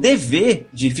 Você tem o dever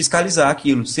de fiscalizar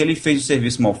aquilo. Se ele fez o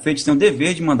serviço mal feito, você tem o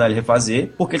dever de mandar ele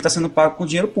refazer, porque ele está sendo pago com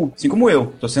dinheiro público. Assim como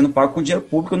eu. Estou sendo pago com dinheiro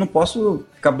público, eu não posso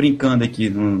ficar brincando aqui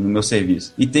no meu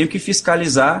serviço. E tenho que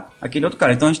fiscalizar aquele outro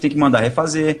cara. Então a gente tem que mandar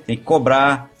refazer, tem que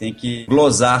cobrar, tem que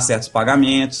glosar certos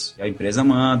pagamentos que a empresa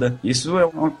manda. Isso é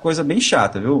uma coisa bem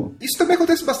chata, viu? Isso também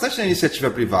acontece bastante na iniciativa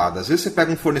privada. Às vezes você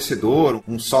pega um fornecedor,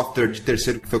 um software de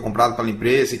terceiro que foi comprado pela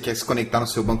empresa e quer se conectar no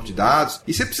seu banco de dados,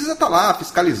 e você precisa estar lá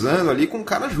fiscalizando ali com o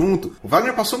cara junto. O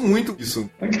Wagner passou muito isso.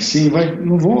 É que sim,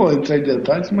 não vou entrar em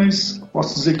detalhes, mas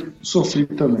posso dizer que sofri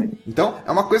também. Então,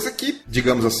 é uma coisa que,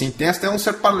 digamos assim, tem até um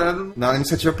certo paralelo na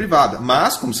iniciativa privada.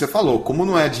 Mas, como você falou, como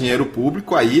não é dinheiro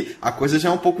público, aí a coisa já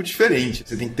é um pouco diferente.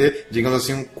 Você tem que ter, digamos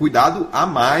assim, um cuidado a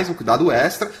mais, um cuidado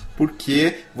extra,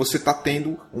 porque você está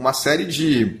tendo uma série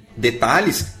de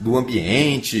detalhes do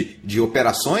ambiente, de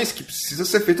operações que precisa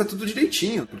ser feita tudo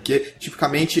direitinho, porque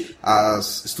tipicamente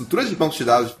as estruturas de banco de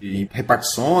dados de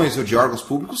repartições ou de órgãos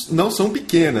públicos não são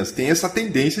pequenas, tem essa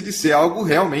tendência de ser algo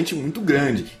realmente muito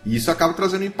grande, e isso acaba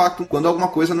trazendo impacto quando alguma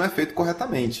coisa não é feita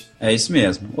corretamente. É isso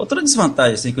mesmo. Outra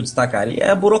desvantagem assim, que eu destacaria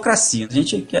é a burocracia. A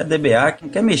gente que é DBA, que não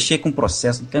quer mexer com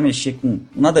processo, não quer mexer com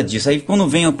nada disso. Aí quando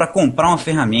vem para comprar uma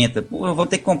ferramenta, eu vou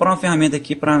ter que comprar uma ferramenta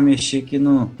aqui para mexer aqui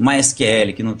no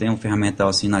MySQL, que não tem um ferramental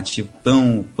assim nativo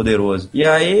tão poderoso. E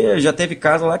aí já teve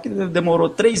caso lá que demorou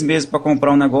 3 meses para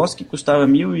comprar um negócio que custava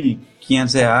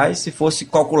R$1.500. Se fosse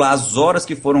calcular as horas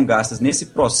que foram gastas nesse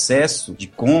processo de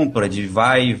compra, de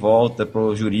vai e volta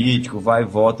pro jurídico, vai e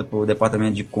volta pro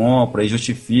departamento de compra e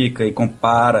justifica e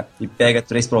compara e pega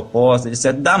 3 propostas,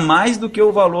 etc. Dá mais do que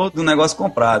o valor do negócio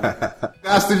comprado.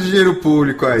 Gasto de dinheiro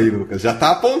público aí, Lucas. Já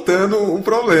tá apontando um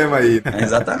problema aí.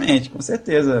 Exatamente, com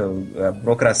certeza. A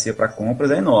burocracia para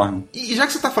compras é enorme. E já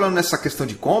que você está falando nessa questão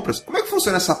de compras, como é que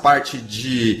funciona essa parte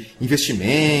de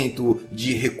investimento,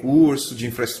 de recurso, de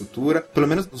infraestrutura, pelo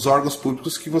menos nos órgãos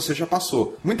públicos que você já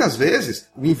passou? Muitas vezes,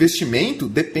 o investimento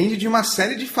depende de uma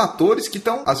série de fatores que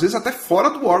estão, às vezes, até fora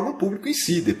do órgão público em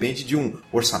si. Depende de um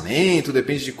orçamento,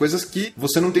 depende de coisas que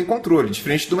você não tem controle.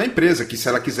 Diferente de uma empresa, que se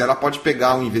ela quiser, ela pode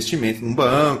pegar um investimento num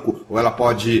banco, ou ela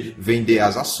pode vender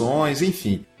as ações,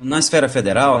 enfim. Na esfera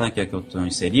federal, né, que é que eu estou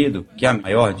inserido, que é a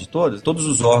maior de todas, todos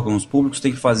os órgãos públicos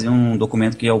têm que fazer um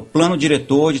documento que é o Plano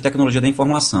Diretor de Tecnologia da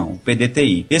Informação, o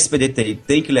PDTI. Esse PDTI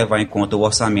tem que levar em conta o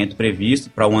orçamento previsto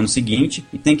para o ano seguinte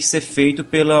e tem que ser feito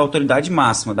pela autoridade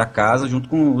máxima da casa junto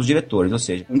com os diretores, ou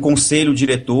seja, um conselho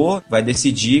diretor vai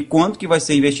decidir quanto que vai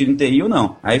ser investido em TI ou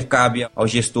não. Aí cabe ao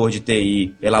gestor de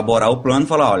TI elaborar o plano e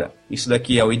falar, olha, isso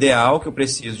daqui é o ideal, que eu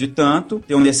preciso de tanto,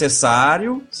 tem o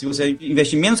necessário, se você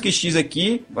investir menos que X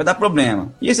aqui, vai dar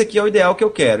problema. E esse aqui é o ideal que eu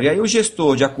quero. E aí o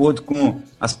gestor, de acordo com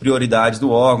as prioridades do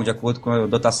órgão, de acordo com a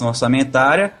dotação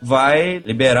orçamentária, vai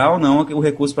liberar ou não o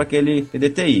recurso para aquele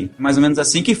PDTI. Mais ou menos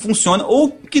assim que funciona, ou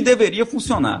que deveria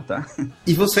funcionar, tá?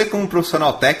 E você, como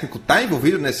profissional técnico, está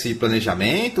envolvido nesse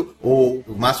planejamento? Ou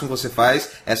o máximo que você faz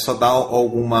é só dar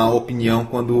alguma opinião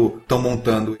quando estão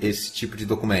montando esse tipo de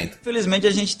documento? Infelizmente,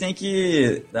 a gente tem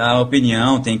que dar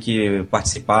opinião, tem que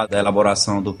participar da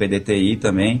elaboração do PDTI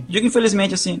também. Digo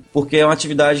infelizmente assim, porque é uma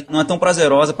atividade que não é tão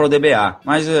prazerosa para o DBA,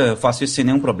 mas eu faço isso sem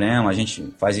nenhum problema, a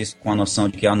gente faz isso com a noção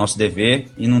de que é o nosso dever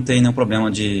e não tem nenhum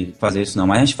problema de fazer isso não,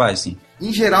 mas a gente faz sim.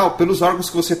 Em geral, pelos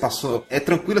órgãos que você passou, é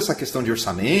tranquila essa questão de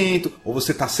orçamento? Ou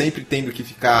você está sempre tendo que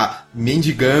ficar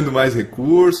mendigando mais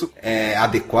recurso? É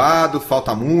adequado?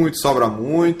 Falta muito? Sobra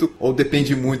muito? Ou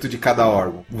depende muito de cada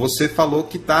órgão? Você falou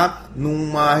que está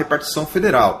numa repartição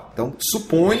federal. Então,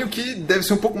 suponho que deve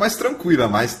ser um pouco mais tranquila,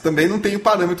 mas também não tenho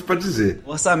parâmetro para dizer.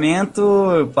 O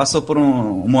orçamento passou por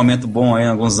um momento bom aí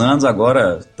há alguns anos,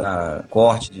 agora tá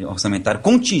corte de orçamentário,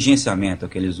 contingenciamento é o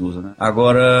que eles usam, né?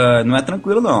 Agora, não é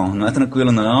tranquilo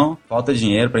não, falta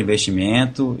dinheiro para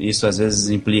investimento, isso às vezes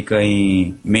implica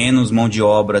em menos mão de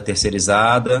obra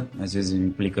terceirizada, às vezes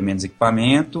implica menos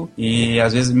equipamento e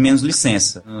às vezes menos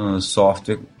licença no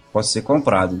software pode ser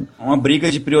comprado. É uma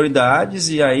briga de prioridades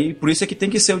e aí por isso é que tem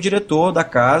que ser o diretor da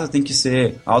casa, tem que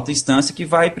ser a alta instância que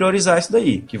vai priorizar isso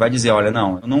daí, que vai dizer, olha,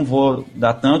 não, eu não vou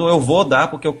dar tanto, ou eu vou dar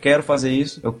porque eu quero fazer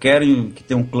isso, eu quero que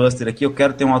tenha um cluster aqui, eu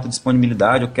quero ter uma alta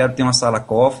disponibilidade, eu quero ter uma sala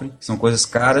cofre, que são coisas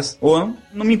caras, ou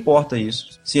não me importa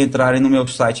isso. Se entrarem no meu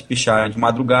site e picharem de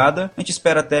madrugada, a gente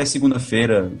espera até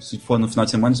segunda-feira, se for no final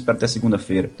de semana, espera até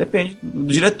segunda-feira. Depende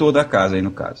do diretor da casa aí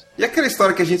no caso. E aquela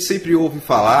história que a gente sempre ouve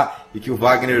falar e que o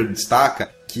Wagner destaca,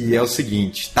 que é o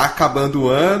seguinte, tá acabando o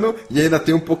ano e ainda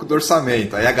tem um pouco do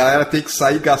orçamento. Aí a galera tem que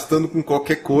sair gastando com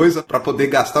qualquer coisa para poder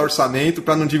gastar orçamento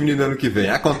para não diminuir no ano que vem.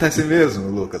 Acontece mesmo,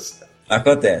 Lucas?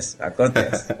 Acontece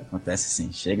sim.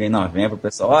 Chega em novembro, o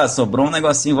pessoal, sobrou um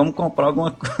negocinho, vamos comprar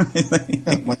alguma coisa.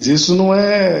 Mas isso não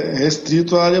é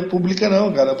restrito à área pública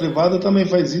não, cara. A privada também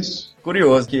faz isso.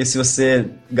 Curioso que se você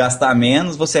gastar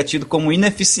menos, você é tido como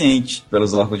ineficiente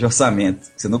pelos órgãos de orçamento.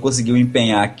 Você não conseguiu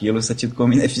empenhar aquilo, você é tido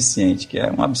como ineficiente, que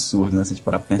é um absurdo, né, se a gente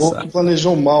parar pra pensar. Ou que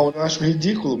planejou mal, eu acho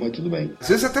ridículo, mas tudo bem. Às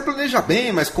vezes até planeja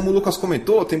bem, mas como o Lucas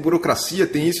comentou, tem burocracia,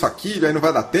 tem isso, aquilo, aí não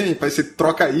vai dar tempo, aí você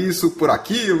troca isso por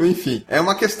aquilo, enfim. É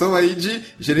uma questão aí de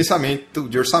gerenciamento,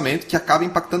 de orçamento, que acaba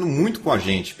impactando muito com a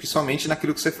gente, principalmente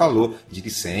naquilo que você falou, de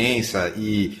licença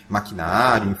e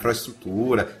maquinário,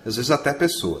 infraestrutura, às vezes até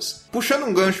pessoas. Puxando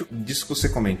um gancho disso que você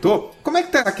comentou, como é que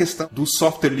está a questão do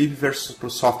software livre versus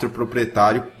software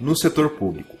proprietário no setor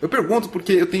público? Eu pergunto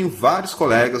porque eu tenho vários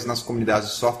colegas nas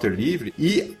comunidades de software livre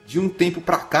e de um tempo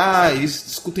para cá eles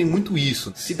discutem muito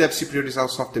isso. Se deve se priorizar o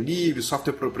software livre, o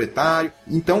software proprietário.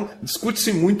 Então,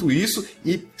 discute-se muito isso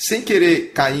e sem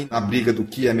querer cair na briga do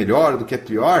que é melhor, do que é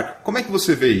pior, como é que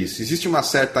você vê isso? Existe uma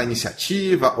certa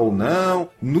iniciativa ou não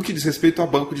no que diz respeito ao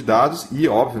banco de dados e,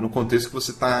 óbvio, no contexto que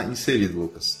você está inserido,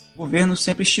 Lucas? O governo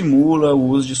sempre estimula o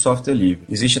uso de software livre.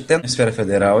 Existe até na esfera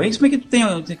federal. Isso meio que tem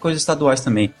coisas estaduais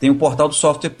também. Tem o portal do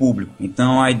software público.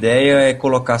 Então a ideia é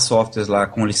colocar softwares lá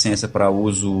com licença para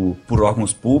uso por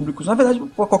órgãos públicos. Na verdade,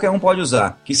 qualquer um pode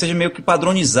usar. Que seja meio que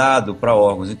padronizado para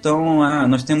órgãos. Então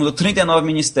nós temos 39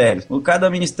 ministérios. Cada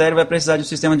ministério vai precisar de um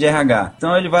sistema de RH.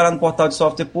 Então ele vai lá no portal de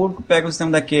software público, pega o sistema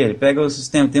daquele, pega o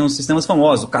sistema. Tem uns sistemas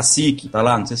famosos. O Cacique tá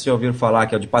lá. Não sei se já ouviram falar,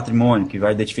 que é o de patrimônio, que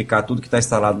vai identificar tudo que está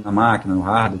instalado na máquina, no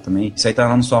hardware também. Isso aí tá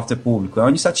lá no software público. É uma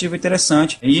iniciativa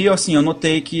interessante. E, assim, eu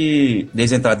notei que,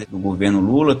 desde a entrada do governo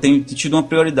Lula, tem tido uma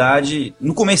prioridade.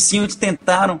 No comecinho, eles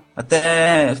tentaram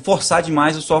até forçar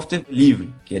demais o software livre.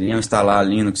 Queriam instalar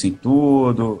Linux em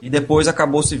tudo. E depois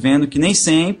acabou se vendo que nem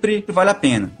sempre vale a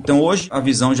pena. Então, hoje, a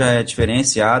visão já é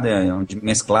diferenciada, é de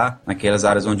mesclar naquelas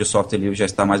áreas onde o software livre já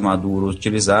está mais maduro,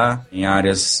 utilizar. Em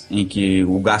áreas em que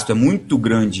o gasto é muito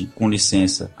grande com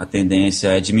licença, a tendência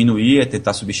é diminuir, é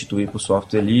tentar substituir por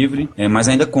software livre. Mas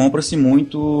ainda compra-se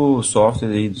muito software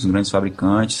aí dos grandes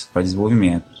fabricantes para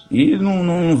desenvolvimento. E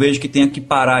não vejo que tenha que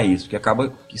parar isso, que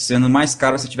acaba sendo mais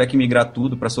caro se tiver que migrar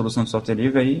tudo para a solução de software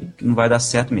livre, aí não vai dar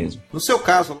certo mesmo. No seu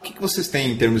caso, o que vocês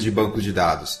têm em termos de bancos de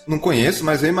dados? Não conheço,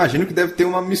 mas eu imagino que deve ter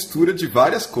uma mistura de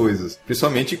várias coisas,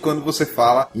 principalmente quando você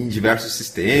fala em diversos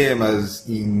sistemas,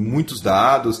 em muitos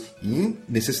dados e em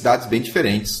necessidades bem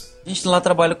diferentes. A gente lá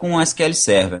trabalha com SQL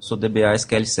Server. Sou DBA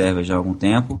SQL Server já há algum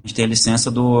tempo. A gente tem a licença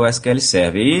do SQL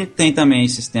Server. E tem também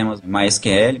sistemas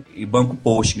MySQL e banco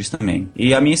Postgres também.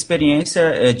 E a minha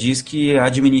experiência diz que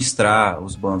administrar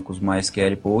os bancos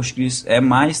MySQL e Postgres é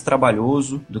mais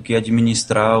trabalhoso do que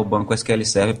administrar o banco SQL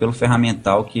Server pelo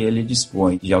ferramental que ele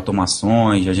dispõe. De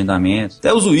automações, de agendamentos.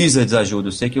 Até os wizards ajudam.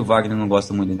 Eu sei que o Wagner não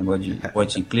gosta muito do negócio de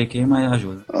point and click, mas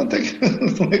ajuda. Até que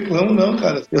eu não reclamo não,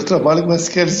 cara. Eu trabalho com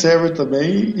SQL Server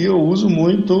também e eu uso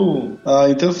muito a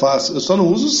interface. Eu só não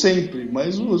uso sempre,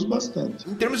 mas eu uso bastante.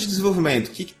 Em termos de desenvolvimento,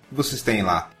 o que vocês têm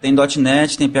lá? Tem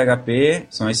 .NET, tem PHP,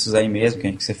 são esses aí mesmo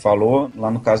que você falou. Lá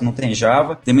no caso não tem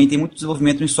Java. Também tem muito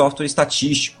desenvolvimento em software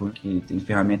estatístico, que tem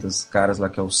ferramentas caras lá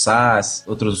que é o SAS,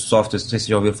 outros softwares, não sei se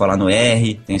já ouviram falar no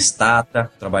R, tem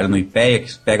Stata, trabalha no IPEA,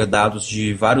 que pega dados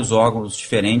de vários órgãos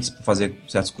diferentes para fazer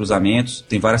certos cruzamentos.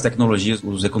 Tem várias tecnologias,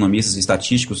 os economistas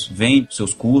estatísticos vêm dos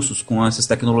seus cursos com essas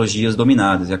tecnologias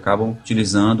dominadas e acabam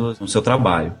utilizando no seu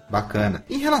trabalho. Bacana.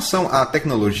 Em relação à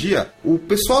tecnologia, o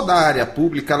pessoal da área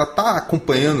pública ela está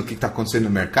acompanhando o que está acontecendo no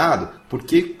mercado,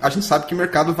 porque a gente sabe que o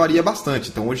mercado varia bastante.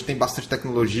 Então hoje tem bastante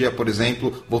tecnologia, por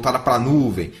exemplo, voltada para a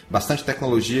nuvem, bastante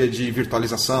tecnologia de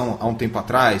virtualização há um tempo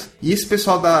atrás. E esse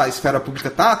pessoal da esfera pública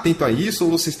está atento a isso,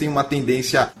 ou vocês têm uma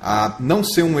tendência a não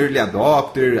ser um early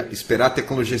adopter, esperar a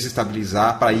tecnologia se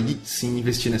estabilizar para aí sim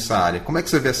investir nessa área? Como é que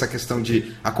você vê essa questão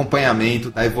de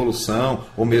acompanhamento da evolução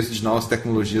ou mesmo de novas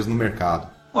tecnologias no mercado?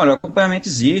 Olha, o acompanhamento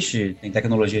existe, tem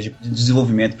tecnologias de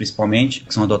desenvolvimento principalmente,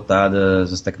 que são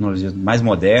adotadas as tecnologias mais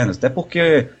modernas, até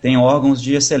porque tem órgãos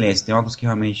de excelência, tem órgãos que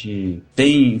realmente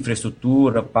têm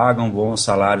infraestrutura, pagam bons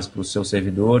salários para os seus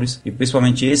servidores, e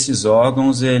principalmente esses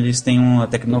órgãos, eles têm uma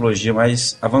tecnologia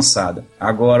mais avançada.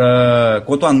 Agora,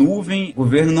 quanto à nuvem, o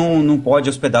governo não pode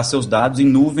hospedar seus dados em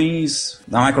nuvens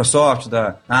da Microsoft,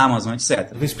 da Amazon,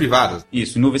 etc. Nuvens privadas.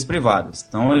 Isso, em nuvens privadas.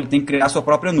 Então ele tem que criar sua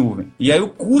própria nuvem. E aí o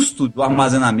custo do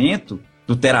armazenamento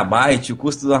do terabyte, o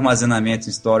custo do armazenamento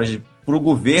em storage para o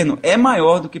governo é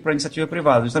maior do que para a iniciativa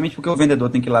privada, justamente porque o vendedor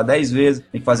tem que ir lá 10 vezes,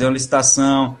 tem que fazer uma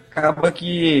licitação, acaba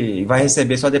que vai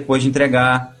receber só depois de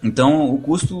entregar. Então o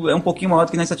custo é um pouquinho maior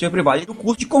do que na iniciativa privada. E o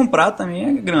custo de comprar também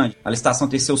é grande. A licitação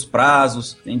tem seus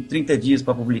prazos, tem 30 dias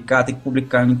para publicar, tem que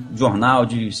publicar em jornal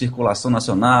de circulação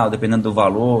nacional, dependendo do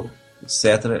valor,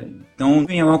 etc. Então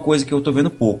é uma coisa que eu estou vendo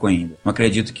pouco ainda. Não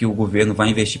acredito que o governo vai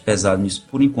investir pesado nisso,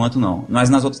 por enquanto não. Mas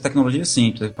nas outras tecnologias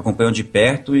sim, acompanham de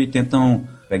perto e tentam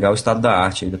pegar o estado da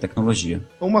arte aí, da tecnologia.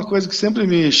 Uma coisa que sempre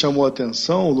me chamou a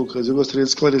atenção, Lucas, eu gostaria de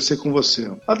esclarecer com você.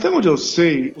 Até onde eu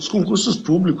sei, os concursos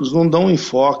públicos não dão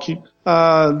enfoque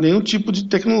a nenhum tipo de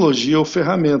tecnologia ou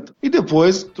ferramenta. E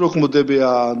depois, como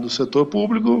DBA do setor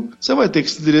público, você vai ter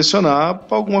que se direcionar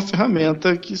para alguma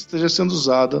ferramenta que esteja sendo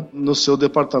usada no seu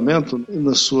departamento,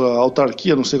 na sua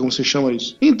autarquia, não sei como se chama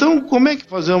isso. Então, como é que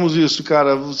fazemos isso,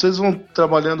 cara? Vocês vão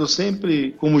trabalhando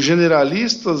sempre como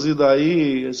generalistas e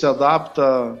daí se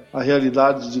adapta à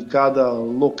realidade de cada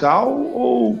local,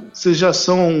 ou vocês já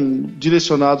são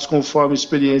direcionados conforme a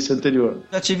experiência anterior?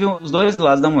 Já tive os dois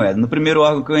lados da moeda. No primeiro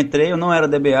órgão que eu entrei, eu não era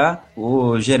DBA,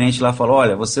 o gerente lá falou,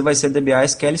 olha, você vai ser DBA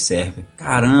SQL Server.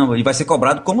 Caramba, e vai ser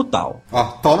cobrado como tal. Ó,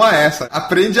 toma essa,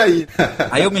 aprende aí.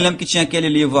 Aí eu me lembro que tinha aquele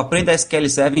livro, Aprenda SQL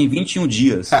Server em 21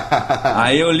 dias.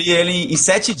 Aí eu li ele em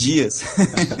 7 dias.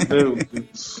 Meu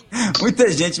Deus.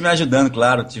 Muita gente me ajudando,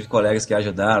 claro, tive colegas que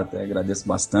ajudaram, até agradeço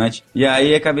bastante. E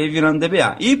aí acabei virando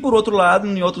DBA. E por outro lado,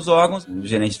 em outros órgãos, os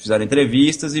gerentes fizeram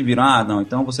entrevistas e viram, não,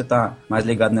 então você tá mais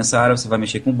ligado nessa área, você vai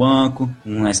mexer com banco,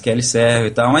 com SQL Server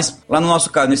e tal, mas lá no nosso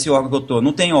caso, nesse órgão que eu tô,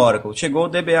 não tem Oracle. Chegou o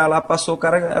DBA lá, passou, o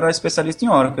cara era especialista em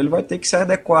Oracle. Ele vai ter que se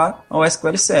adequar ao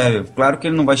SQL Server. Claro que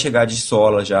ele não vai chegar de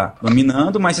sola já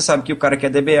dominando, mas você sabe que o cara que é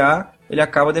DBA, ele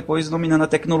acaba depois dominando a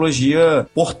tecnologia,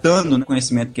 portando o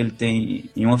conhecimento que ele tem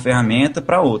em uma ferramenta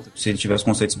para outra. Se ele tiver os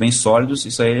conceitos bem sólidos,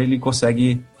 isso aí ele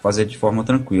consegue fazer de forma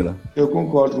tranquila. Eu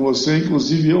concordo com você,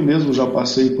 inclusive eu mesmo já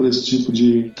passei por esse tipo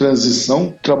de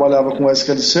transição. Trabalhava com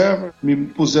SQL Server, me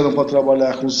puseram para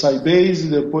trabalhar com Sybase,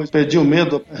 depois perdi o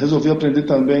medo, resolvi aprender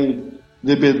também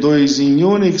DB2 em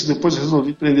Unix, depois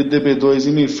resolvi aprender DB2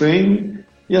 em mainframe,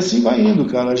 e assim vai indo,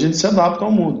 cara. A gente se adapta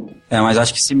ao mundo. Mas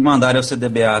acho que se me mandarem eu ser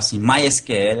DBA assim,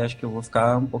 MySQL, acho que eu vou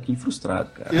ficar um pouquinho frustrado,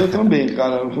 cara. Eu também,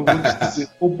 cara. Eu vou dizer.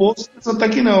 O Postgres até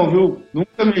que não, viu?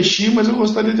 Nunca mexi, mas eu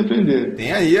gostaria de aprender.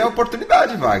 Tem aí a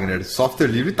oportunidade, Wagner. Software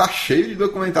livre tá cheio de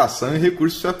documentação e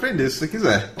recursos para aprender, se você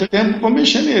quiser. Tem tempo para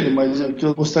mexer nele, mas o que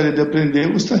eu gostaria de aprender,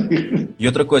 eu gostaria. E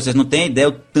outra coisa, vocês não têm ideia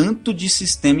o tanto de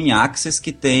sistema em Access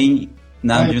que tem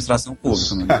na administração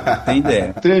pública, né? Não tem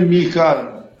ideia. Tremi,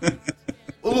 cara.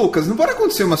 Ô Lucas, não pode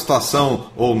acontecer uma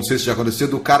situação, ou não sei se já aconteceu,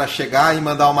 do cara chegar e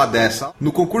mandar uma dessa.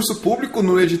 No concurso público,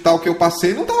 no edital que eu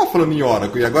passei, não tava falando em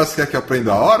Oracle, e agora você quer que eu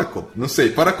aprenda Oracle? Não sei,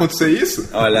 pode acontecer isso?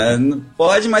 Olha,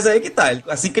 pode, mas aí que tá.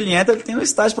 Assim que ele entra, ele tem um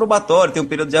estágio probatório, tem um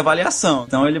período de avaliação.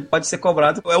 Então ele pode ser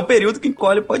cobrado, é o período que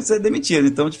encolhe, pode ser demitido.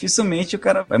 Então dificilmente o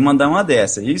cara vai mandar uma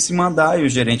dessa. E se mandar e o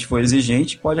gerente for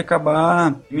exigente, pode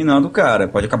acabar eliminando o cara,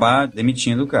 pode acabar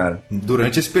demitindo o cara.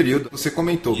 Durante esse período, você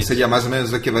comentou que seria mais ou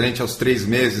menos o equivalente aos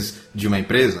 3 meses de uma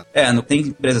empresa? Tem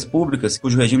empresas públicas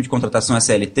cujo regime de contratação é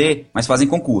CLT, mas fazem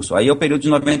concurso. Aí é o período de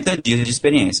 90 dias de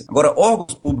experiência. Agora,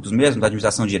 órgãos públicos mesmo, da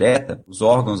administração direta, os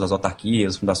órgãos, as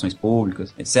autarquias, as fundações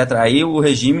públicas, etc. Aí o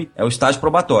regime é o estágio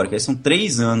probatório, que aí são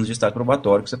 3 anos de estágio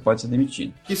probatório que você pode ser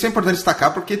demitido. Isso é importante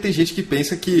destacar porque tem gente que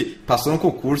pensa que passou no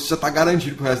concurso já está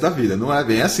garantido pro resto da vida. Não é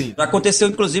bem assim. Já aconteceu,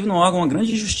 inclusive, no órgão uma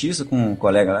grande injustiça com um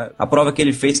colega lá. A prova que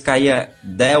ele fez caía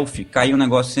Delphi, caiu um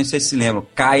negócio, sem sei se lembram,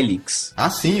 Calyx. Ah,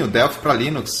 sim, o Delphi para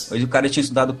Linux. O cara tinha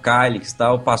estudado Calyx e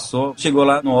tal, passou, chegou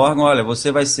lá no órgão, olha,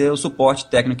 você vai ser o suporte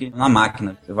técnico na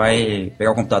máquina. Você vai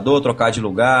pegar o computador, trocar de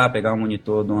lugar, pegar um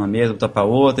monitor de uma mesa, botar pra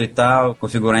outra e tal,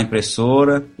 configurar a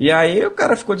impressora. E aí o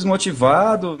cara ficou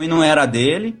desmotivado, e não era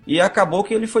dele, e acabou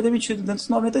que ele foi demitido dentro dos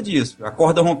 90 dias. A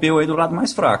corda rompeu aí do lado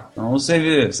mais fraco. Então o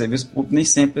serviço público nem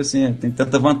sempre assim, tem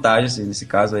tanta vantagem, assim, nesse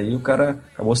caso aí o cara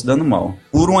acabou se dando mal.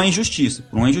 Por uma injustiça,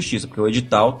 porque o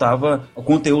edital tava, o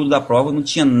conteúdo da prova não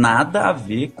tinha nada a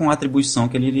ver com a atribuição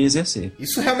que ele iria exercer.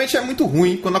 Isso realmente é muito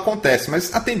ruim quando acontece,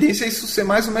 mas a tendência é isso ser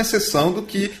mais uma exceção do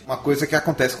que uma coisa que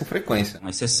acontece com frequência. Uma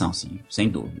exceção, sim, sem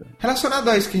dúvida. Relacionado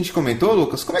a isso que a gente comentou,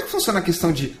 Lucas, como é que funciona a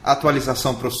questão de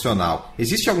atualização profissional?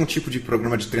 Existe algum tipo de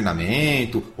programa de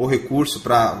treinamento ou recurso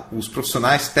para os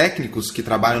profissionais técnicos que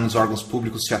trabalham nos órgãos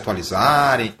públicos se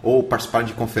atualizarem ou participarem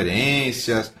de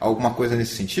conferências, alguma coisa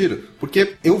nesse sentido?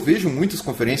 Porque eu vejo muitas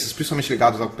conferências, principalmente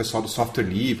ligadas ao pessoal do software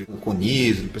livre, o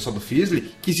CONISE, o pessoal do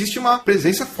FISLE, que existe uma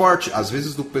presença forte, às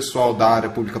vezes do pessoal da área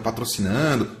pública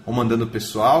patrocinando ou mandando o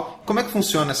pessoal. Como é que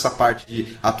funciona essa parte de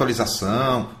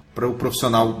atualização para o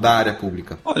profissional da área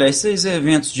pública? Olha, esses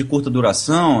eventos de curta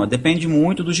duração depende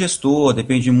muito do gestor,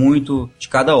 depende muito de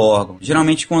cada órgão.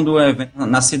 Geralmente quando é evento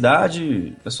na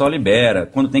cidade, o pessoal libera.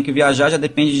 Quando tem que viajar já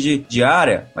depende de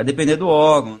área, vai depender do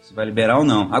órgão, se vai liberar ou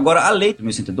não. Agora, a lei de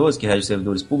 1112, que rege os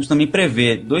servidores públicos, também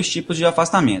prevê 2 tipos de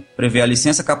afastamento. Prevê a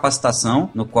licença capacitação,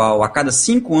 no qual a cada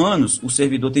 5 anos o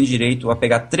servidor tem direito a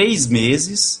pegar 3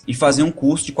 meses e fazer um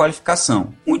curso de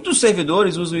qualificação. Muitos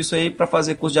servidores usam isso aí para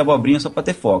fazer curso de abobrinha só para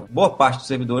ter folga. Boa parte dos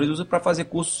servidores usa para fazer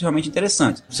cursos realmente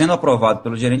interessantes. Sendo aprovado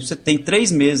pelo gerente, você tem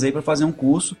 3 meses aí para fazer um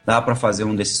curso. Dá para fazer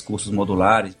um desses cursos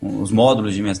modulares, os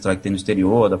módulos de mestrado que tem no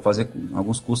exterior, dá para fazer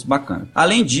alguns cursos bacanas.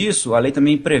 Além disso, a lei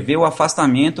também prevê o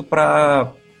afastamento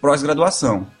para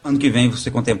pós-graduação. Ano que vem vou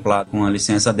ser contemplado com uma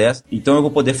licença dessa. Então eu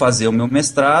vou poder fazer o meu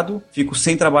mestrado, fico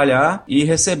sem trabalhar e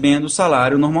recebendo o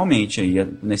salário normalmente aí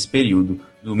nesse período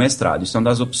do mestrado. Isso é uma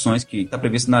das opções que está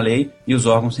prevista na lei e os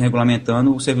órgãos se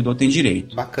regulamentando, o servidor tem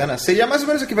direito. Bacana. Seria mais ou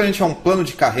menos equivalente a um plano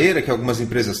de carreira que algumas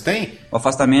empresas têm? O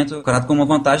afastamento é colocado como uma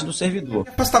vantagem do servidor.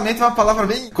 Afastamento é uma palavra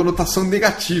bem conotação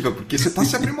negativa, porque você está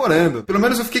se aprimorando. Pelo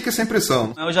menos eu fiquei com essa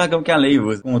impressão. É o jargão que a lei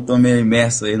usa. Como eu estou meio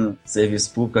imerso aí no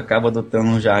serviço público, acaba adotando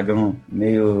um jargão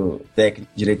meio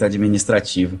técnico, direito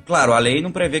administrativo. Claro, a lei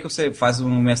não prevê que você faz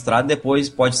um mestrado e depois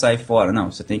pode sair fora.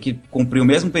 Não, você tem que cumprir o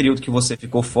mesmo período que você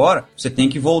ficou fora, você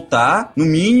tem que voltar, no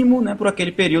mínimo, né, por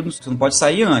aquele período. Você não pode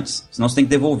sair antes, senão você tem que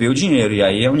devolver o dinheiro, e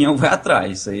aí a União vai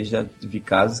atrás. Isso aí já vi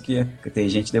casos que tem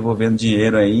gente devolvendo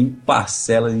dinheiro aí em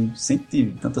parcelas, em cento e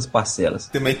tantas parcelas.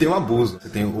 Também tem um abuso. Você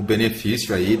tem o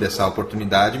benefício aí dessa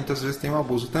oportunidade, muitas vezes tem um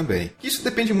abuso também. Isso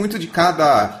depende muito de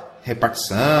cada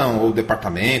repartição ou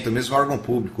departamento, mesmo órgão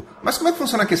público. Mas como é que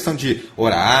funciona a questão de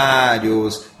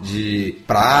horários, de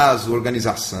prazo,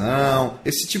 organização,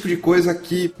 esse tipo de coisa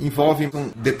que envolve um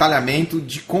detalhamento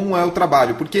de como é o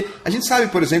trabalho? Porque a gente sabe,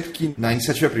 por exemplo, que na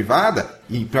iniciativa privada,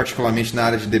 e particularmente na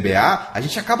área de DBA, a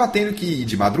gente acaba tendo que ir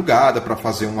de madrugada para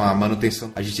fazer uma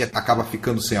manutenção. A gente acaba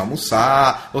ficando sem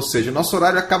almoçar, ou seja, o nosso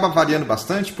horário acaba variando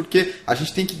bastante porque a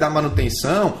gente tem que dar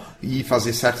manutenção e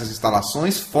fazer certas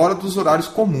instalações fora dos horários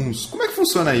comuns. Como é que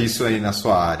funciona isso aí na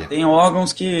sua área? Tem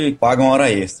órgãos que pagam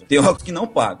hora extra, tem órgãos que não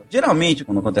pagam. Geralmente,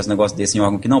 quando acontece um negócio desse em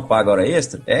órgão que não paga hora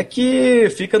extra, é que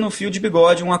fica no fio de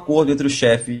bigode um acordo entre o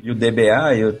chefe e o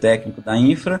DBA e o técnico da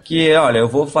infra, que, olha, eu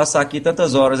vou passar aqui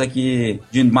tantas horas aqui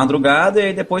de madrugada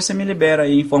e depois você me libera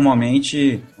aí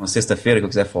informalmente uma sexta-feira que eu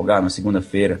quiser folgar, uma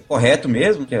segunda-feira. Correto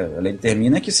mesmo, que a lei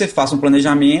determina, é que você faça um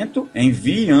planejamento,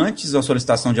 envie antes a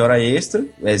solicitação de hora extra,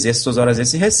 exerça suas horas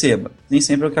extras e receba. Nem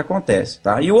sempre é o que acontece,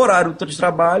 tá? E o horário de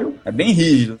trabalho é bem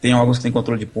rígido. Tem alguns que tem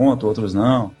controle de ponto, outros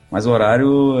não. Mas o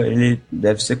horário, ele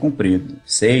deve ser cumprido.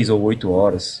 6 ou 8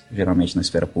 horas, geralmente, na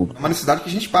esfera pública. É uma necessidade que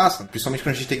a gente passa, principalmente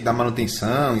quando a gente tem que dar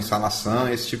manutenção, instalação,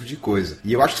 esse tipo de coisa.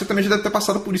 E eu acho que você também já deve ter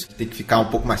passado por isso. Tem que ficar um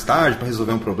pouco mais tarde para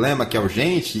resolver um problema que é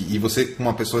urgente, e você, como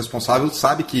uma pessoa responsável,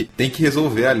 sabe que tem que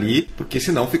resolver ali, porque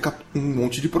senão fica um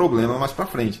monte de problema mais pra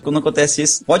frente. Quando acontece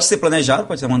isso, pode ser planejado,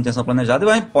 pode ser uma manutenção planejada,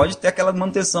 mas pode ter aquela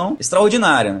manutenção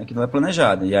extraordinária, né, que não é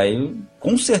planejada. E aí,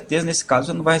 com certeza, nesse caso,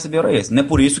 você não vai receber hora extra. Não é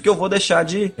por isso que eu vou deixar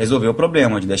de resolver o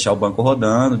problema, de deixar o banco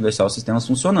rodando, de deixar os sistemas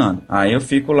funcionando. Aí eu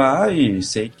fico lá e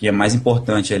sei que é mais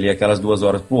importante ali aquelas 2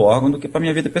 horas pro órgão do que pra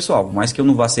minha vida pessoal. Por mais que eu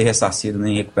não vá ser ressarcido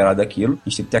nem recuperado daquilo, a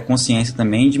gente tem que ter a consciência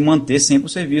também de manter sempre o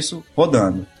serviço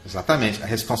rodando. Exatamente, a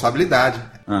responsabilidade.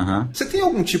 Uhum. Você tem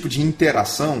algum tipo de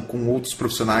interação com outros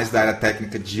profissionais da área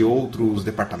técnica de outros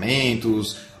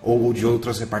departamentos ou de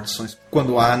outras repartições,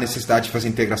 quando há necessidade de fazer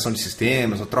integração de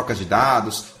sistemas ou troca de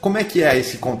dados? Como é que é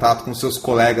esse contato com seus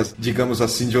colegas, digamos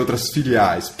assim, de outras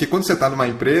filiais? Porque quando você está numa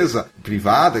empresa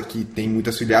privada, que tem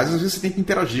muitas filiais, às vezes você tem que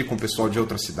interagir com o pessoal de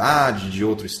outra cidade, de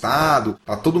outro estado,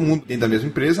 para todo mundo dentro da mesma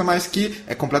empresa, mas que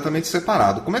é completamente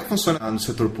separado. Como é que funciona no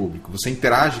setor público? Você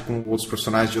interage com outros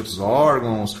profissionais de outros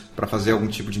órgãos para fazer algum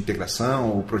tipo de integração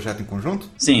ou projeto em conjunto?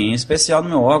 Sim, em especial no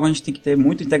meu órgão a gente tem que ter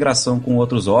muita integração com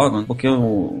outros órgãos, porque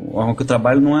o órgão que eu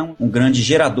trabalho não é um grande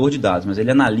gerador de dados, mas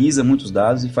ele analisa muitos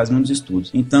dados e faz muitos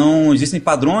estudos. Então, existem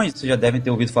padrões, vocês já devem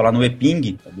ter ouvido falar no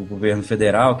EPING, do governo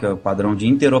federal, que é o padrão de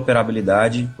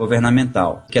interoperabilidade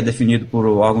governamental, que é definido por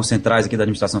órgãos centrais aqui da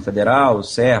administração federal, o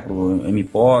SERPRO, o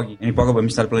MPOG é o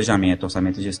Ministério do Planejamento,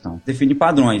 Orçamento e Gestão. Define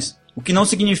padrões, o que não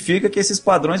significa que esses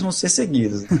padrões vão ser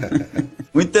seguidos.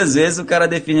 Muitas vezes o cara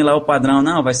define lá o padrão,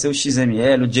 não, vai ser o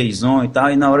XML, o JSON e tal,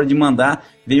 e na hora de mandar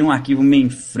vem um arquivo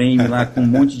mainframe lá com um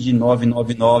monte de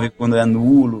 999 quando é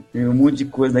nulo, tem um monte de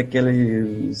coisa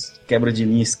daqueles quebra de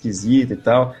linha esquisita e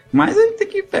tal, mas a gente tem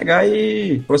que pegar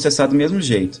e processar do mesmo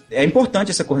jeito. É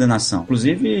importante essa coordenação.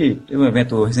 Inclusive, teve um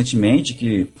evento recentemente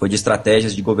que foi de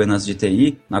estratégias de governança de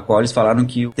TI, na qual eles falaram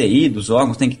que o TI dos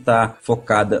órgãos tem que estar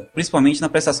focada principalmente na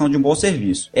prestação de um bom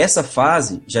serviço. Essa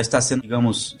fase já está sendo,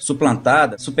 digamos,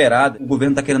 suplantada, superada. O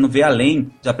governo está querendo ver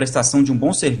além da prestação de um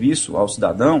bom serviço ao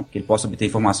cidadão, que ele possa obter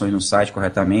informações no site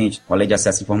corretamente, com a lei de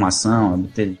acesso à informação,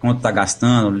 obter quanto está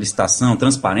gastando, licitação,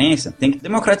 transparência. Tem que ter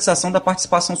democratização da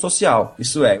participação social.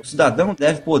 Isso é, o cidadão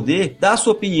deve poder dar a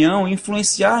sua opinião e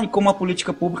influenciar em como a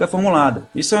política pública é formulada.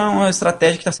 Isso é uma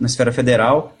estratégia que está na esfera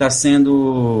federal, está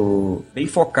sendo bem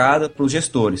focada para os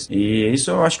gestores. E isso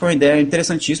eu acho que é uma ideia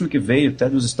interessantíssima que veio até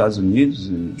dos Estados Unidos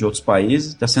e de outros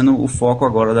países, está sendo o foco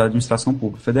agora da administração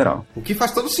pública federal. O que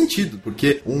faz todo sentido,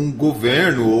 porque um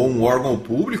governo ou um órgão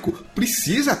público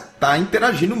precisa estar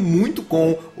interagindo muito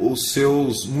com os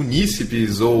seus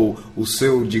munícipes ou o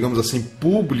seu, digamos assim,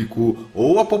 público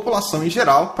ou a população em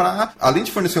geral para, além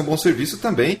de fornecer um bom serviço,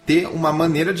 também ter uma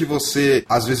maneira de você,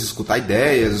 às vezes, escutar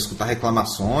ideias, escutar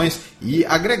reclamações e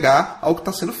agregar ao que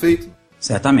está sendo feito.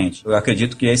 Certamente. Eu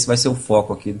acredito que esse vai ser o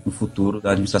foco aqui no futuro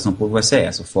da administração pública, vai ser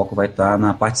essa. O foco vai estar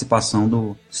na participação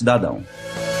do cidadão.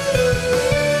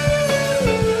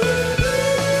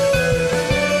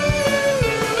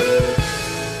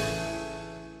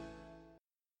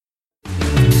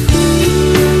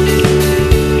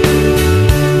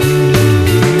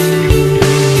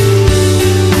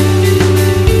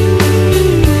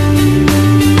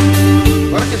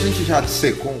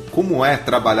 Como é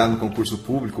trabalhar no concurso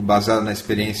público, baseado na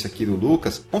experiência aqui do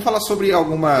Lucas, vamos falar sobre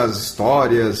algumas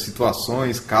histórias,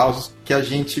 situações, causas que a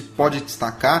gente pode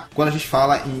destacar quando a gente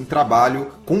fala em trabalho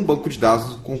com um banco de dados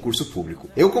do concurso público.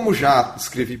 Eu, como já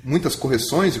escrevi muitas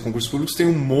correções de concursos públicos, tenho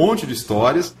um monte de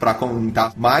histórias para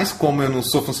comentar, mas como eu não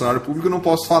sou funcionário público, eu não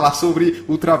posso falar sobre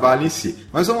o trabalho em si.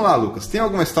 Mas vamos lá, Lucas, tem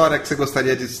alguma história que você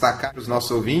gostaria de destacar para os nossos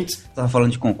ouvintes? Estava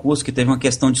falando de concurso que teve uma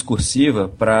questão discursiva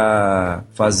para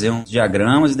fazer uns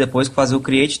diagramas e depois fazer o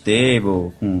Create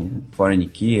Table com Foreign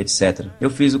Key, etc. Eu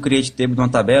fiz o Create Table de uma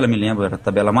tabela, me lembro, era a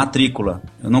tabela matrícula.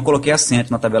 Eu não coloquei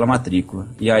acento na tabela matrícula.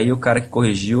 E aí o cara que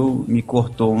corrigiu me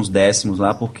cortou uns décimos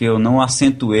lá porque eu não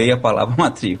acentuei a palavra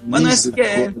matrícula. Mas não é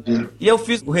SQL. E eu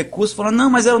fiz o recurso falando, não,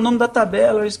 mas é o nome da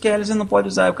tabela, o SQL você não pode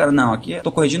usar. E o cara, não, aqui eu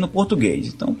tô corrigindo o português.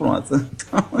 Então pronto.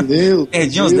 Então,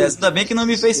 perdi uns décimos, ainda bem que não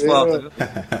me fez falta. Viu?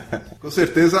 Com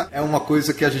certeza é uma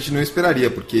coisa que a gente não esperaria,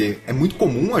 porque é muito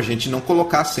comum a gente não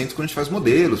colocar acentos quando a gente faz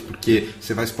modelos, porque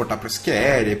você vai exportar para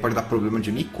SQL, pode dar problema de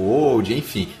Unicode,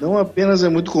 enfim. Não apenas é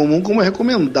muito comum, como é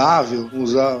recomendável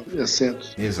usar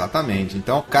acentos. Exatamente.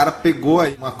 Então o cara pegou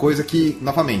aí uma coisa que,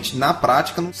 novamente, na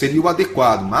prática não seria o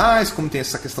adequado, mas como tem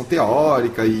essa questão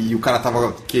teórica e o cara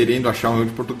tava querendo achar um erro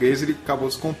de português, ele acabou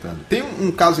descontando. Tem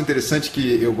um caso interessante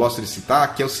que eu gosto de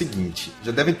citar, que é o seguinte,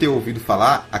 já devem ter ouvido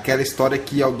falar aquela história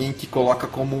que alguém que coloca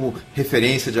como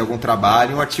referência de algum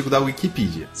trabalho um artigo da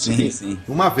Wikipedia. Sim.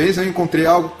 Uma vez eu encontrei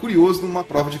algo curioso numa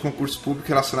prova de concurso público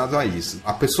relacionado a isso.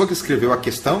 A pessoa que escreveu a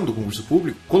questão do concurso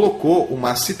público colocou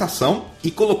uma citação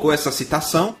e colocou essa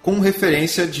citação como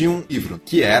referência de um livro,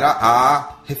 que era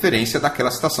a referência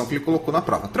daquela citação que ele colocou na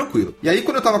prova. Tranquilo. E aí,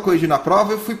 quando eu estava corrigindo a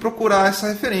prova, eu fui procurar essa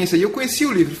referência. E eu conheci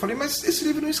o livro. Falei, mas esse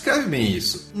livro não escreve bem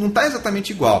isso. Não está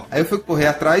exatamente igual. Aí eu fui correr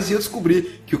atrás e eu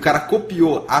descobri que o cara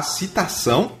copiou a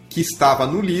citação que estava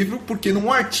no livro, porque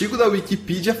num artigo da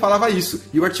Wikipedia falava isso.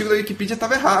 E o artigo da Wikipedia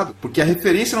estava errado, porque a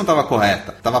referência não estava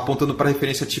correta. Estava apontando para a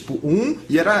referência tipo 1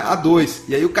 e era a 2.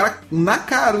 E aí o cara, na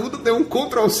caruda, deu um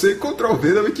Ctrl+C,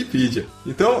 Ctrl+V da Wikipedia.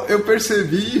 Então eu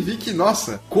percebi e vi que,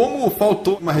 nossa, como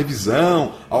faltou uma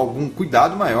revisão, algum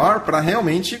cuidado maior para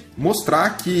realmente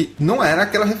mostrar que não era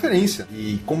aquela referência.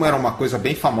 E como era uma coisa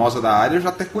bem famosa da área, eu já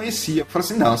até conhecia. Eu falei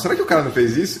assim, não, será que o cara não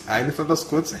fez isso? Aí no final das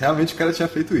contas, realmente o cara tinha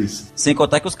feito isso. Sem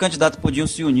contar que os candidatos podiam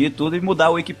se unir tudo e mudar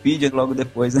a Wikipedia logo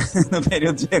depois, né? No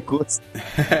período de recurso.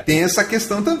 Tem essa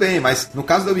questão também, mas no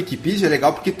caso da Wikipedia é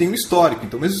legal porque tem um histórico.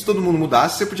 Então mesmo se todo mundo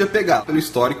mudasse, você podia pegar pelo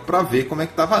histórico para ver como é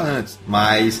que estava antes.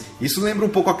 Mas isso lembra um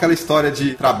pouco aquela história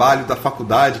de trabalho da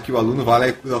faculdade, que o aluno vai lá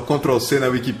e Ctrl-C na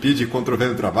Wikipedia e Ctrl-V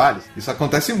no trabalho. Isso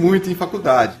acontece muito em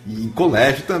faculdade e em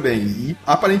colégio também. E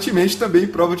aparentemente também em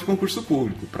prova de concurso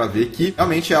público, para ver que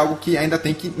realmente é algo que ainda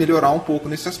tem que melhorar um pouco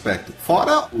nesse aspecto.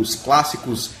 Fora os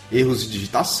clássicos erros de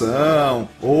digitação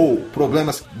ou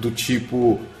problemas do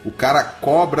tipo o cara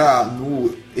cobra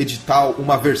no edital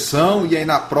uma versão e aí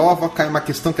na prova cai uma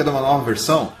questão que é de uma nova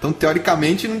versão. Então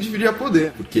teoricamente não deveria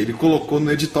poder, porque ele colocou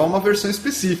no edital uma versão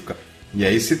específica. E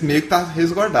aí você meio que está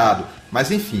resguardado.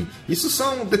 Mas enfim, isso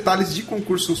são detalhes de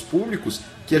concursos públicos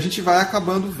que a gente vai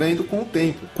acabando vendo com o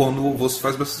tempo, quando você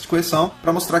faz bastante correção,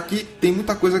 para mostrar que tem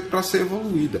muita coisa para ser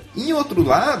evoluída. Em outro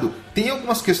lado, tem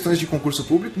algumas questões de concurso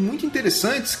público muito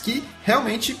interessantes que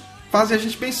realmente fazem a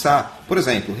gente pensar. Por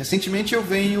exemplo, recentemente eu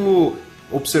venho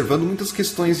observando muitas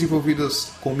questões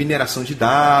envolvidas com mineração de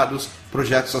dados,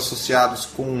 projetos associados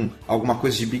com alguma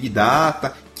coisa de Big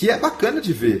Data, que é bacana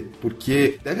de ver,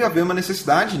 porque deve haver uma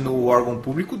necessidade no órgão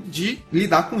público de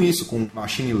lidar com isso, com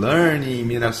machine learning,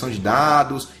 mineração de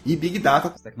dados e Big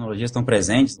Data. As tecnologias estão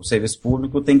presentes, o serviço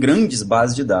público tem grandes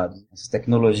bases de dados. Essas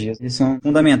tecnologias são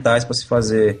fundamentais para se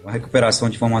fazer a recuperação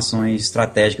de informações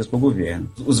estratégicas para o governo.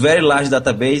 Os very large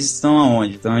databases estão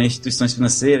aonde? Estão em instituições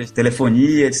financeiras,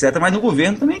 telefonia, etc. Mas no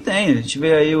governo também tem. A gente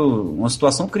vê aí uma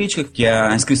situação crítica, que é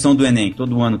a inscrição do Enem, que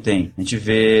todo ano tem. A gente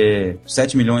vê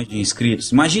 7 milhões de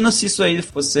inscritos. Imagina se isso aí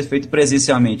fosse ser feito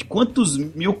presencialmente. Quantos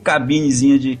mil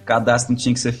cabinezinhas de cadastro não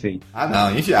tinha que ser feito? Ah, não,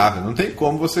 é inviável. Não tem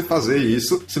como você fazer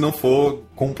isso se não for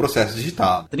com um processo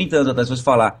digital. 30 anos atrás, se você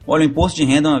falar, olha, o imposto de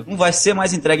renda não vai ser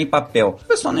mais entregue em papel. O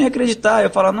pessoal não ia acreditar. Eu ia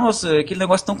falar, nossa, aquele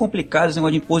negócio tão complicado, esse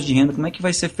negócio de imposto de renda, como é que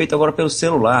vai ser feito agora pelo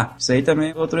celular? Isso aí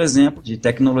também é outro exemplo de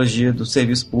tecnologia do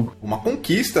serviço público. Uma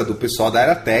conquista do pessoal da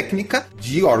área técnica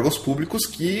de órgãos públicos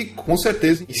que, com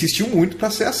certeza, insistiu muito para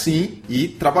ser assim e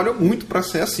trabalhou muito para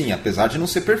ser assim, apesar de não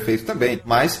ser perfeito também.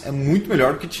 Mas é muito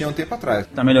melhor do que tinha um tempo atrás.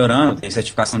 Está melhorando, tem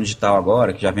certificação digital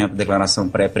agora, que já vem a declaração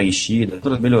pré-preenchida,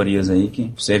 todas as melhorias aí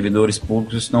que os servidores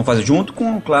públicos estão fazendo, junto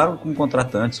com, claro, com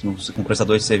contratantes, com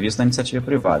prestadores de serviço da iniciativa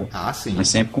privada. Ah, sim. Mas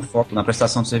sempre com foco na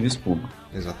prestação de serviço público.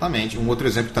 Exatamente. Um outro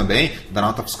exemplo também, da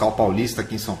nota fiscal paulista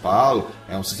aqui em São Paulo,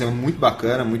 é um sistema muito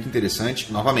bacana, muito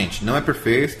interessante. Novamente, não é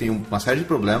perfeito, tem uma série de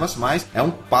problemas, mas é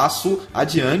um passo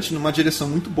adiante numa direção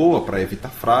muito boa para evitar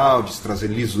fraudes, trazer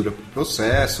lisura para o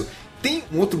processo. Tem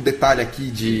um outro detalhe aqui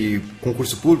de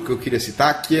concurso público que eu queria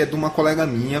citar, que é de uma colega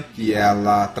minha, que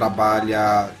ela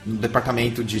trabalha no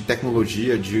departamento de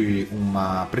tecnologia de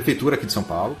uma prefeitura aqui de São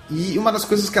Paulo. E uma das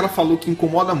coisas que ela falou que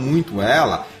incomoda muito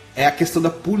ela é a questão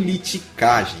da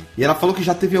politicagem. E ela falou que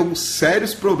já teve alguns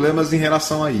sérios problemas em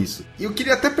relação a isso. E eu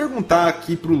queria até perguntar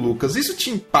aqui pro Lucas, isso te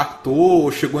impactou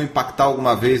ou chegou a impactar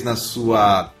alguma vez na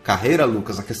sua carreira,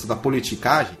 Lucas, a questão da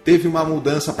politicagem? Teve uma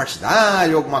mudança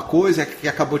partidária, alguma coisa que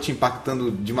acabou te impactando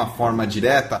de uma forma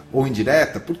direta ou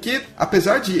indireta? Porque,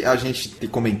 apesar de a gente ter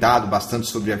comentado bastante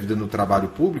sobre a vida no trabalho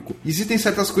público, existem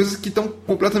certas coisas que estão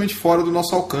completamente fora do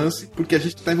nosso alcance, porque a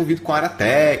gente está envolvido com a área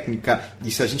técnica, e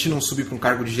se a gente não subir para um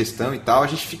cargo de gestão e tal, a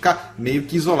gente fica meio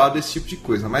que isolado desse tipo de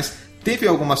coisa. Mas teve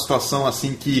alguma situação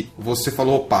assim que você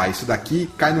falou, opa, isso daqui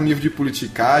cai no nível de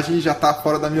politicagem e já tá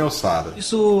fora da minha alçada?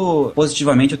 Isso,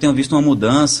 positivamente, eu tenho visto uma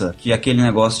mudança, que é aquele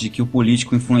negócio de que o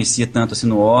político influencia tanto assim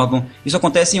no órgão. Isso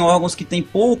acontece em órgãos que tem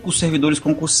poucos servidores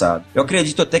concursados. Eu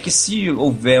acredito até que se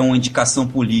houver uma indicação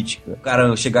política, o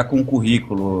cara chegar com um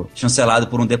currículo chancelado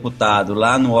por um deputado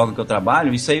lá no órgão que eu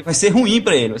trabalho, isso aí vai ser ruim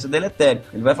pra ele, vai ser deletério.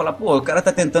 Ele vai falar, pô, o cara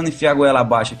tá tentando enfiar a goela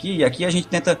abaixo aqui, e aqui a gente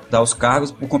tenta dar os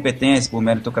cargos por competência, por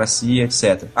meritocracia,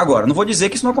 etc. Agora, não vou dizer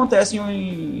que isso não acontece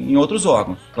em outros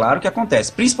órgãos. Claro que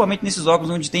acontece, principalmente nesses órgãos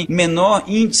onde tem menor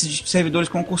índice de servidores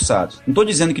concursados. Não estou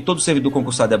dizendo que todo servidor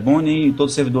concursado é bom, nem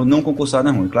todo servidor não concursado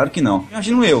é ruim. Claro que não.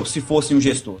 Imagino eu, se fosse um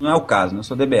gestor, não é o caso, eu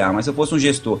sou DBA, mas se eu fosse um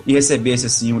gestor e recebesse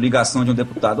assim uma ligação de um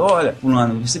deputado, olha,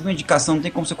 fulano, recebi uma indicação, não tem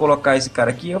como você colocar esse cara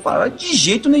aqui, eu falo, de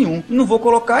jeito nenhum, não vou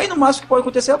colocar, e no máximo que pode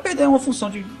acontecer é eu perder uma função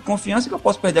de confiança que eu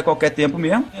posso perder a qualquer tempo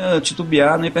mesmo,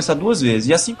 titubear, não ia pensar duas vezes.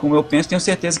 E assim como eu penso, tenho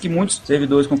certeza que muitos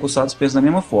servidores concursados pensam da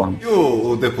mesma forma. E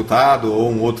o deputado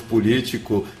ou um outro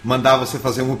político mandar você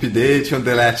fazer um update e um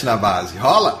delete na base?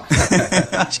 Rola?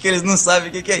 Acho que eles não sabem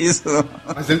o que é isso, não.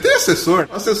 Mas ele tem assessor.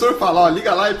 O assessor fala, ó,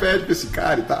 liga lá e pede pra esse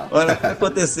cara e tal. Olha,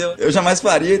 aconteceu. Eu jamais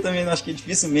faria e também acho que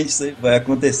dificilmente isso aí vai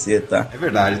acontecer, tá? É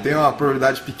verdade, tem uma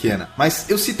probabilidade pequena. Mas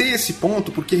eu citei esse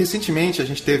ponto porque recentemente a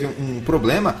gente teve um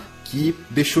problema que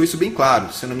deixou isso bem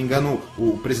claro. Se eu não me engano,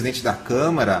 o presidente da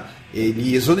Câmara,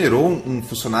 ele exonerou um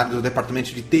funcionário do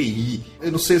departamento de TI. Eu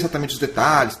não sei exatamente os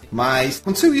detalhes, mas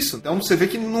aconteceu isso. Então você vê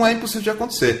que não é impossível de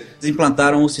acontecer. Eles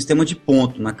implantaram o sistema de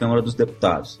ponto na Câmara dos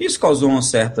Deputados. Isso causou uma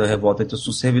certa revolta entre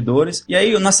os servidores. E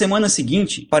aí, na semana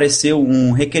seguinte, apareceu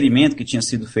um requerimento que tinha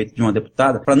sido feito de uma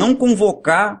deputada para não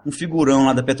convocar um figurão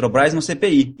lá da Petrobras no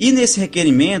CPI. E nesse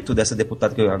requerimento dessa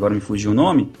deputada, que agora me fugiu o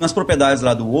nome, nas propriedades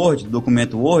lá do Word, do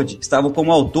documento Word, estava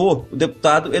como autor o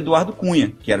deputado Eduardo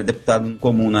Cunha, que era deputado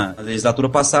comum na legislatura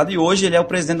passada e hoje ele é o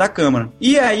presidente da Câmara.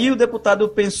 E aí o deputado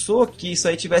pensou que isso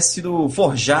aí tivesse sido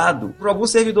forjado por algum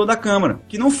servidor da Câmara,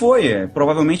 que não foi.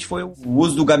 Provavelmente foi o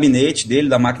uso do gabinete dele,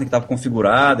 da máquina que estava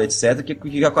configurada, etc.,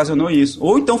 que ocasionou isso.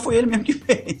 Ou então foi ele mesmo que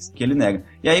fez, que ele nega.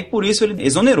 E aí por isso ele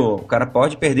exonerou. O cara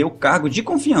pode perder o cargo de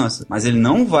confiança, mas ele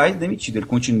não vai demitido. Ele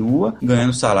continua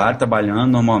ganhando salário,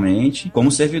 trabalhando normalmente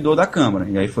como servidor da Câmara.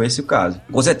 E aí foi esse o caso.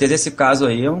 Com certeza esse caso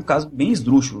aí é um caso bem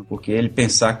esdrúxulo, porque ele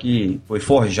pensar que foi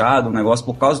forjado um negócio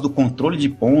por causa do controle de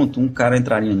ponto, um cara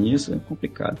entraria nisso, é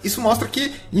complicado. Isso mostra que,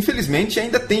 infelizmente,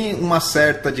 ainda tem uma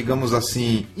certa, digamos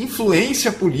assim,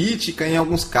 influência política em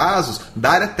alguns casos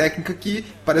da área técnica, que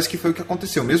parece que foi o que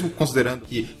aconteceu. Mesmo considerando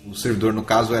que o servidor, no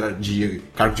caso, era de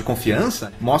cargo de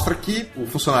confiança, mostra que o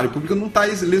funcionário público não está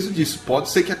ileso disso. Pode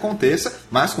ser que aconteça,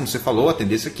 mas, como você falou, a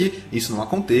tendência é que isso não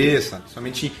aconteça,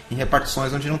 somente em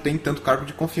repartições onde não tem tanto cargo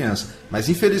de confiança. Mas,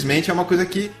 infelizmente, é uma coisa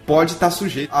que pode estar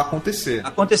sujeita a acontecer.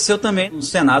 Aconteceu também no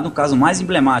Senado o caso mais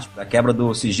emblemático da quebra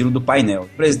do sigilo do painel.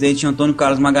 O presidente Antônio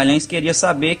Carlos Magalhães queria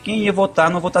saber quem ia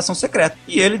votar numa votação secreta.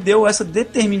 E ele deu essa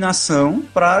determinação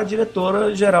para a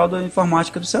diretora-geral da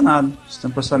informática do Senado,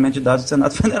 Sistema de Processamento de Dados do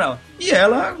Senado Federal. E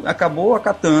ela acabou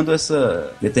acatando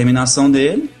essa determinação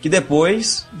dele, que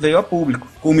depois veio a público.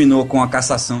 Culminou com a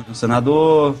cassação do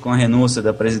senador, com a renúncia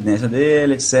da presidência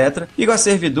dele, etc. E a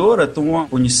servidora tomou uma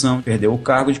punição, perdeu o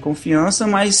cargo de confiança,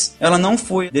 mas ela não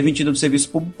foi demitida do serviço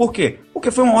público. Por quê? Porque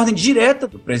foi uma ordem direta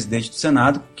do presidente do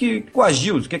Senado que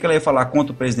coagiu. O que ela ia falar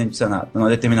contra o presidente do Senado, numa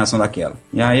determinação daquela.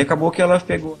 E aí acabou que ela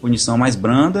pegou a punição mais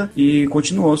branda e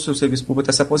continuou o seu serviço público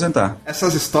até se aposentar.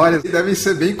 Essas histórias devem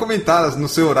ser bem comentadas no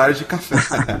seu horário de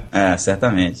café. É,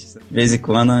 certamente. De vez em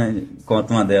quando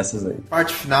conta uma dessas aí.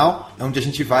 Parte final é onde a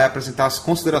gente vai apresentar as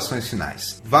considerações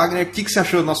finais. Wagner, o que você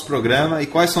achou do nosso programa e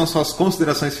quais são as suas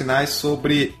considerações finais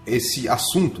sobre esse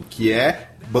assunto, que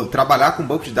é trabalhar com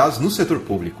banco de dados no setor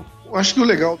público? Eu acho que o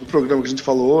legal do programa que a gente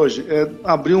falou hoje é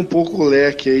abrir um pouco o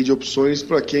leque aí de opções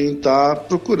para quem está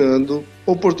procurando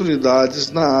oportunidades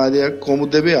na área como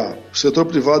DBA. O setor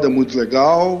privado é muito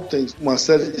legal, tem uma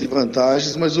série de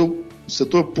vantagens, mas o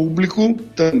setor público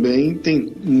também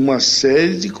tem uma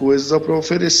série de coisas para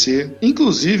oferecer.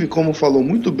 Inclusive, como falou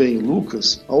muito bem o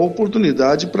Lucas, a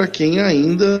oportunidade para quem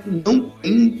ainda não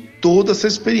tem toda essa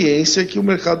experiência que o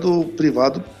mercado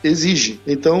privado exige.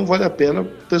 Então, vale a pena o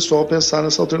pessoal pensar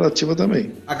nessa alternativa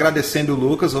também. Agradecendo o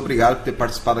Lucas, obrigado por ter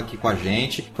participado aqui com a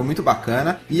gente, foi muito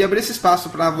bacana. E abrir esse espaço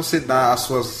para você dar as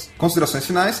suas considerações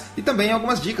finais e também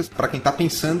algumas dicas para quem está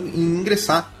pensando em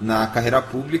ingressar na carreira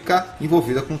pública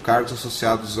envolvida com cargos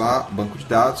associados a banco de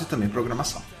dados e também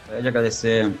programação. De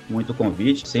agradecer muito o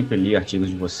convite, sempre li artigos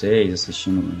de vocês,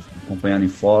 assistindo, acompanhando em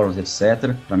fóruns,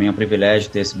 etc. Para mim é um privilégio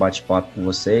ter esse bate-papo com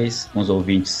vocês, com os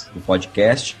ouvintes do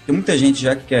podcast. Tem muita gente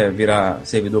já que quer virar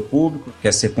servidor público,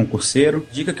 quer ser concurseiro.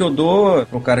 Dica que eu dou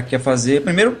pro cara que quer fazer,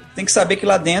 primeiro tem que saber que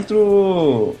lá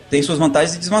dentro tem suas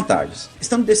vantagens e desvantagens.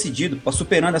 Estando decidido,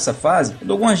 superando essa fase, eu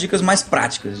dou algumas dicas mais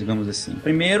práticas, digamos assim.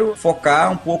 Primeiro,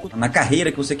 focar um pouco na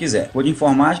carreira que você quiser. Por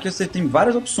informática, você tem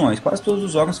várias opções, quase todos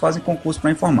os órgãos fazem concurso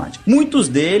para informática. Muitos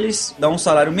deles dão um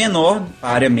salário menor para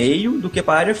a área meio do que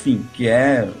para a área fim, que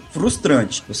é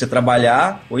frustrante. Você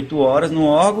trabalhar 8 horas no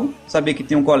órgão, saber que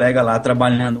tem um colega lá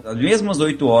trabalhando as mesmas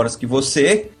 8 horas que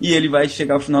você e ele vai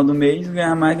chegar ao final do mês e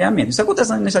ganhar mais, ganhar menos. Isso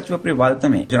acontece na iniciativa privada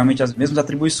também, geralmente as mesmas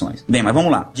atribuições. Bem, mas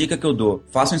vamos lá. Dica que eu dou: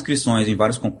 façam inscrições em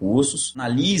vários concursos,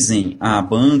 analisem a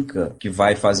banca que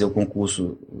vai fazer o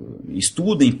concurso,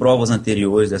 estudem provas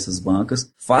anteriores dessas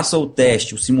bancas, façam o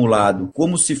teste, o simulado,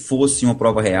 como se fosse uma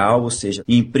prova real. real, ou seja,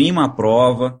 imprima a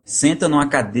prova, senta numa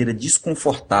cadeira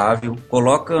desconfortável,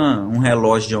 coloca um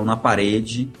relógio na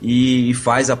parede e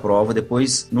faz a prova.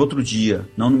 Depois, no outro dia,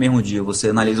 não no mesmo dia, você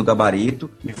analisa o gabarito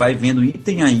e vai vendo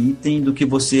item a item do que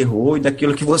você errou e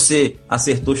daquilo que você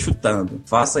acertou chutando.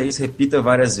 Faça isso, repita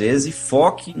várias vezes e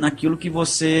foque naquilo que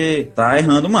você está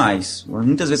errando mais.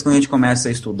 Muitas vezes quando a gente começa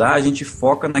a estudar, a gente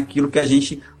foca naquilo que a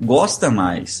gente gosta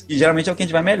mais. E geralmente é o que a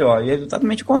gente vai melhor. E é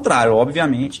totalmente o contrário.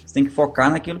 Obviamente, você tem que focar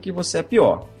naquilo que você é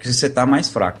pior, que você está mais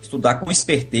fraco. Estudar com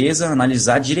esperteza,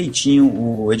 analisar direitinho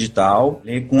o edital,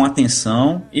 ler com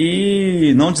atenção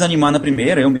e não desanimar na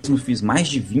primeira. Eu mesmo fiz mais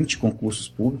de 20 concursos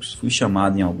públicos, fui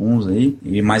chamado em alguns aí,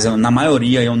 mas na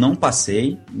maioria eu não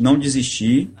passei, não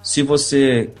desisti. Se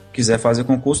você quiser fazer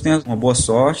concurso, tenha uma boa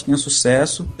sorte, tenha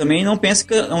sucesso. Também não pense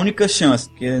que é a única chance,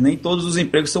 porque nem todos os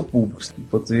empregos são públicos.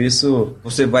 Enquanto isso,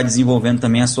 você vai desenvolvendo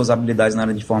também as suas habilidades na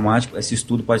área de informática. Esse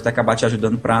estudo pode acabar te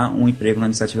ajudando para um emprego na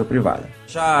iniciativa privada.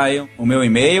 Já o meu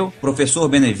e-mail,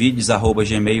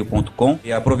 professorbenevides@gmail.com.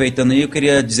 E aproveitando aí, eu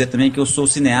queria dizer também que eu sou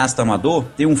cineasta amador.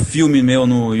 Tem um filme meu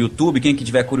no YouTube, quem que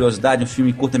tiver curiosidade, um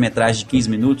filme curta-metragem de 15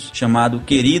 minutos, chamado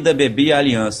Querida, Bebi e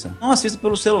Aliança. Não assista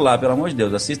pelo celular, pelo amor de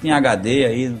Deus. Assista em HD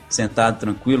aí, sentado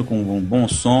tranquilo, com um bom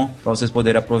som, para vocês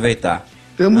poderem aproveitar.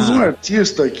 Temos um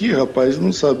artista aqui, rapaz,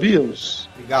 não sabíamos.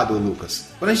 Obrigado, Lucas.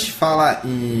 Quando a gente fala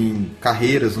em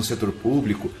carreiras no setor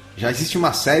público, já existe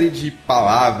uma série de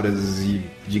palavras e,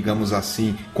 digamos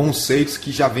assim, conceitos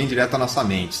que já vêm direto à nossa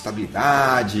mente.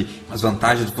 Estabilidade, as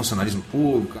vantagens do funcionalismo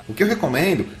público. O que eu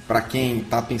recomendo para quem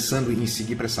está pensando em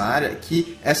seguir para essa área é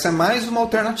que essa é mais uma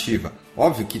alternativa.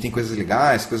 Óbvio que tem coisas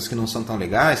legais, coisas que não são tão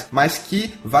legais, mas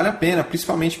que vale a pena,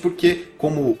 principalmente porque,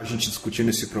 como a gente discutiu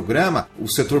nesse programa, o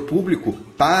setor público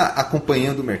está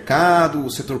acompanhando o mercado, o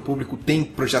setor público tem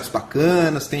projetos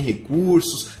bacanas, tem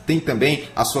recursos, tem também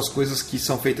as suas coisas que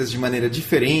são feitas de maneira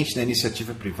diferente na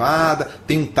iniciativa privada,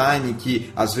 tem um timing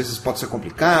que às vezes pode ser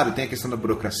complicado, tem a questão da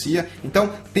burocracia, então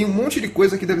tem um monte de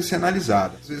coisa que deve ser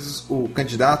analisada. Às vezes o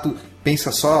candidato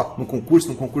pensa só no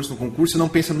concurso e não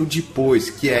pensa no depois,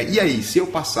 que é, e aí, se eu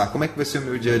passar, como é que vai ser o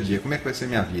meu dia a dia, como é que vai ser a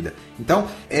minha vida? Então,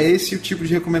 é esse o tipo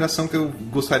de recomendação que eu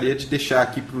gostaria de deixar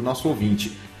aqui para o nosso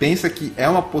ouvinte. Pensa que é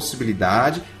uma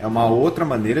possibilidade, é uma outra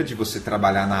maneira de você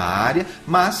trabalhar na área,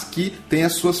 mas que tem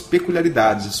as suas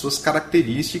peculiaridades, as suas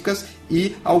características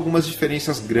e algumas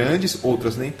diferenças grandes,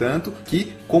 outras nem tanto,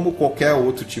 que, como qualquer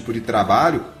outro tipo de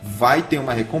trabalho, vai ter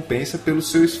uma recompensa pelo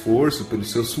seu esforço, pelo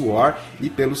seu suor e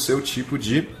pelo seu tipo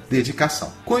de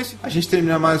dedicação. Com isso, a gente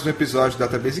termina mais um episódio do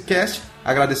Database Cast,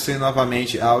 agradecendo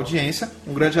novamente a audiência,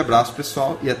 um grande abraço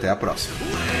pessoal e até a próxima.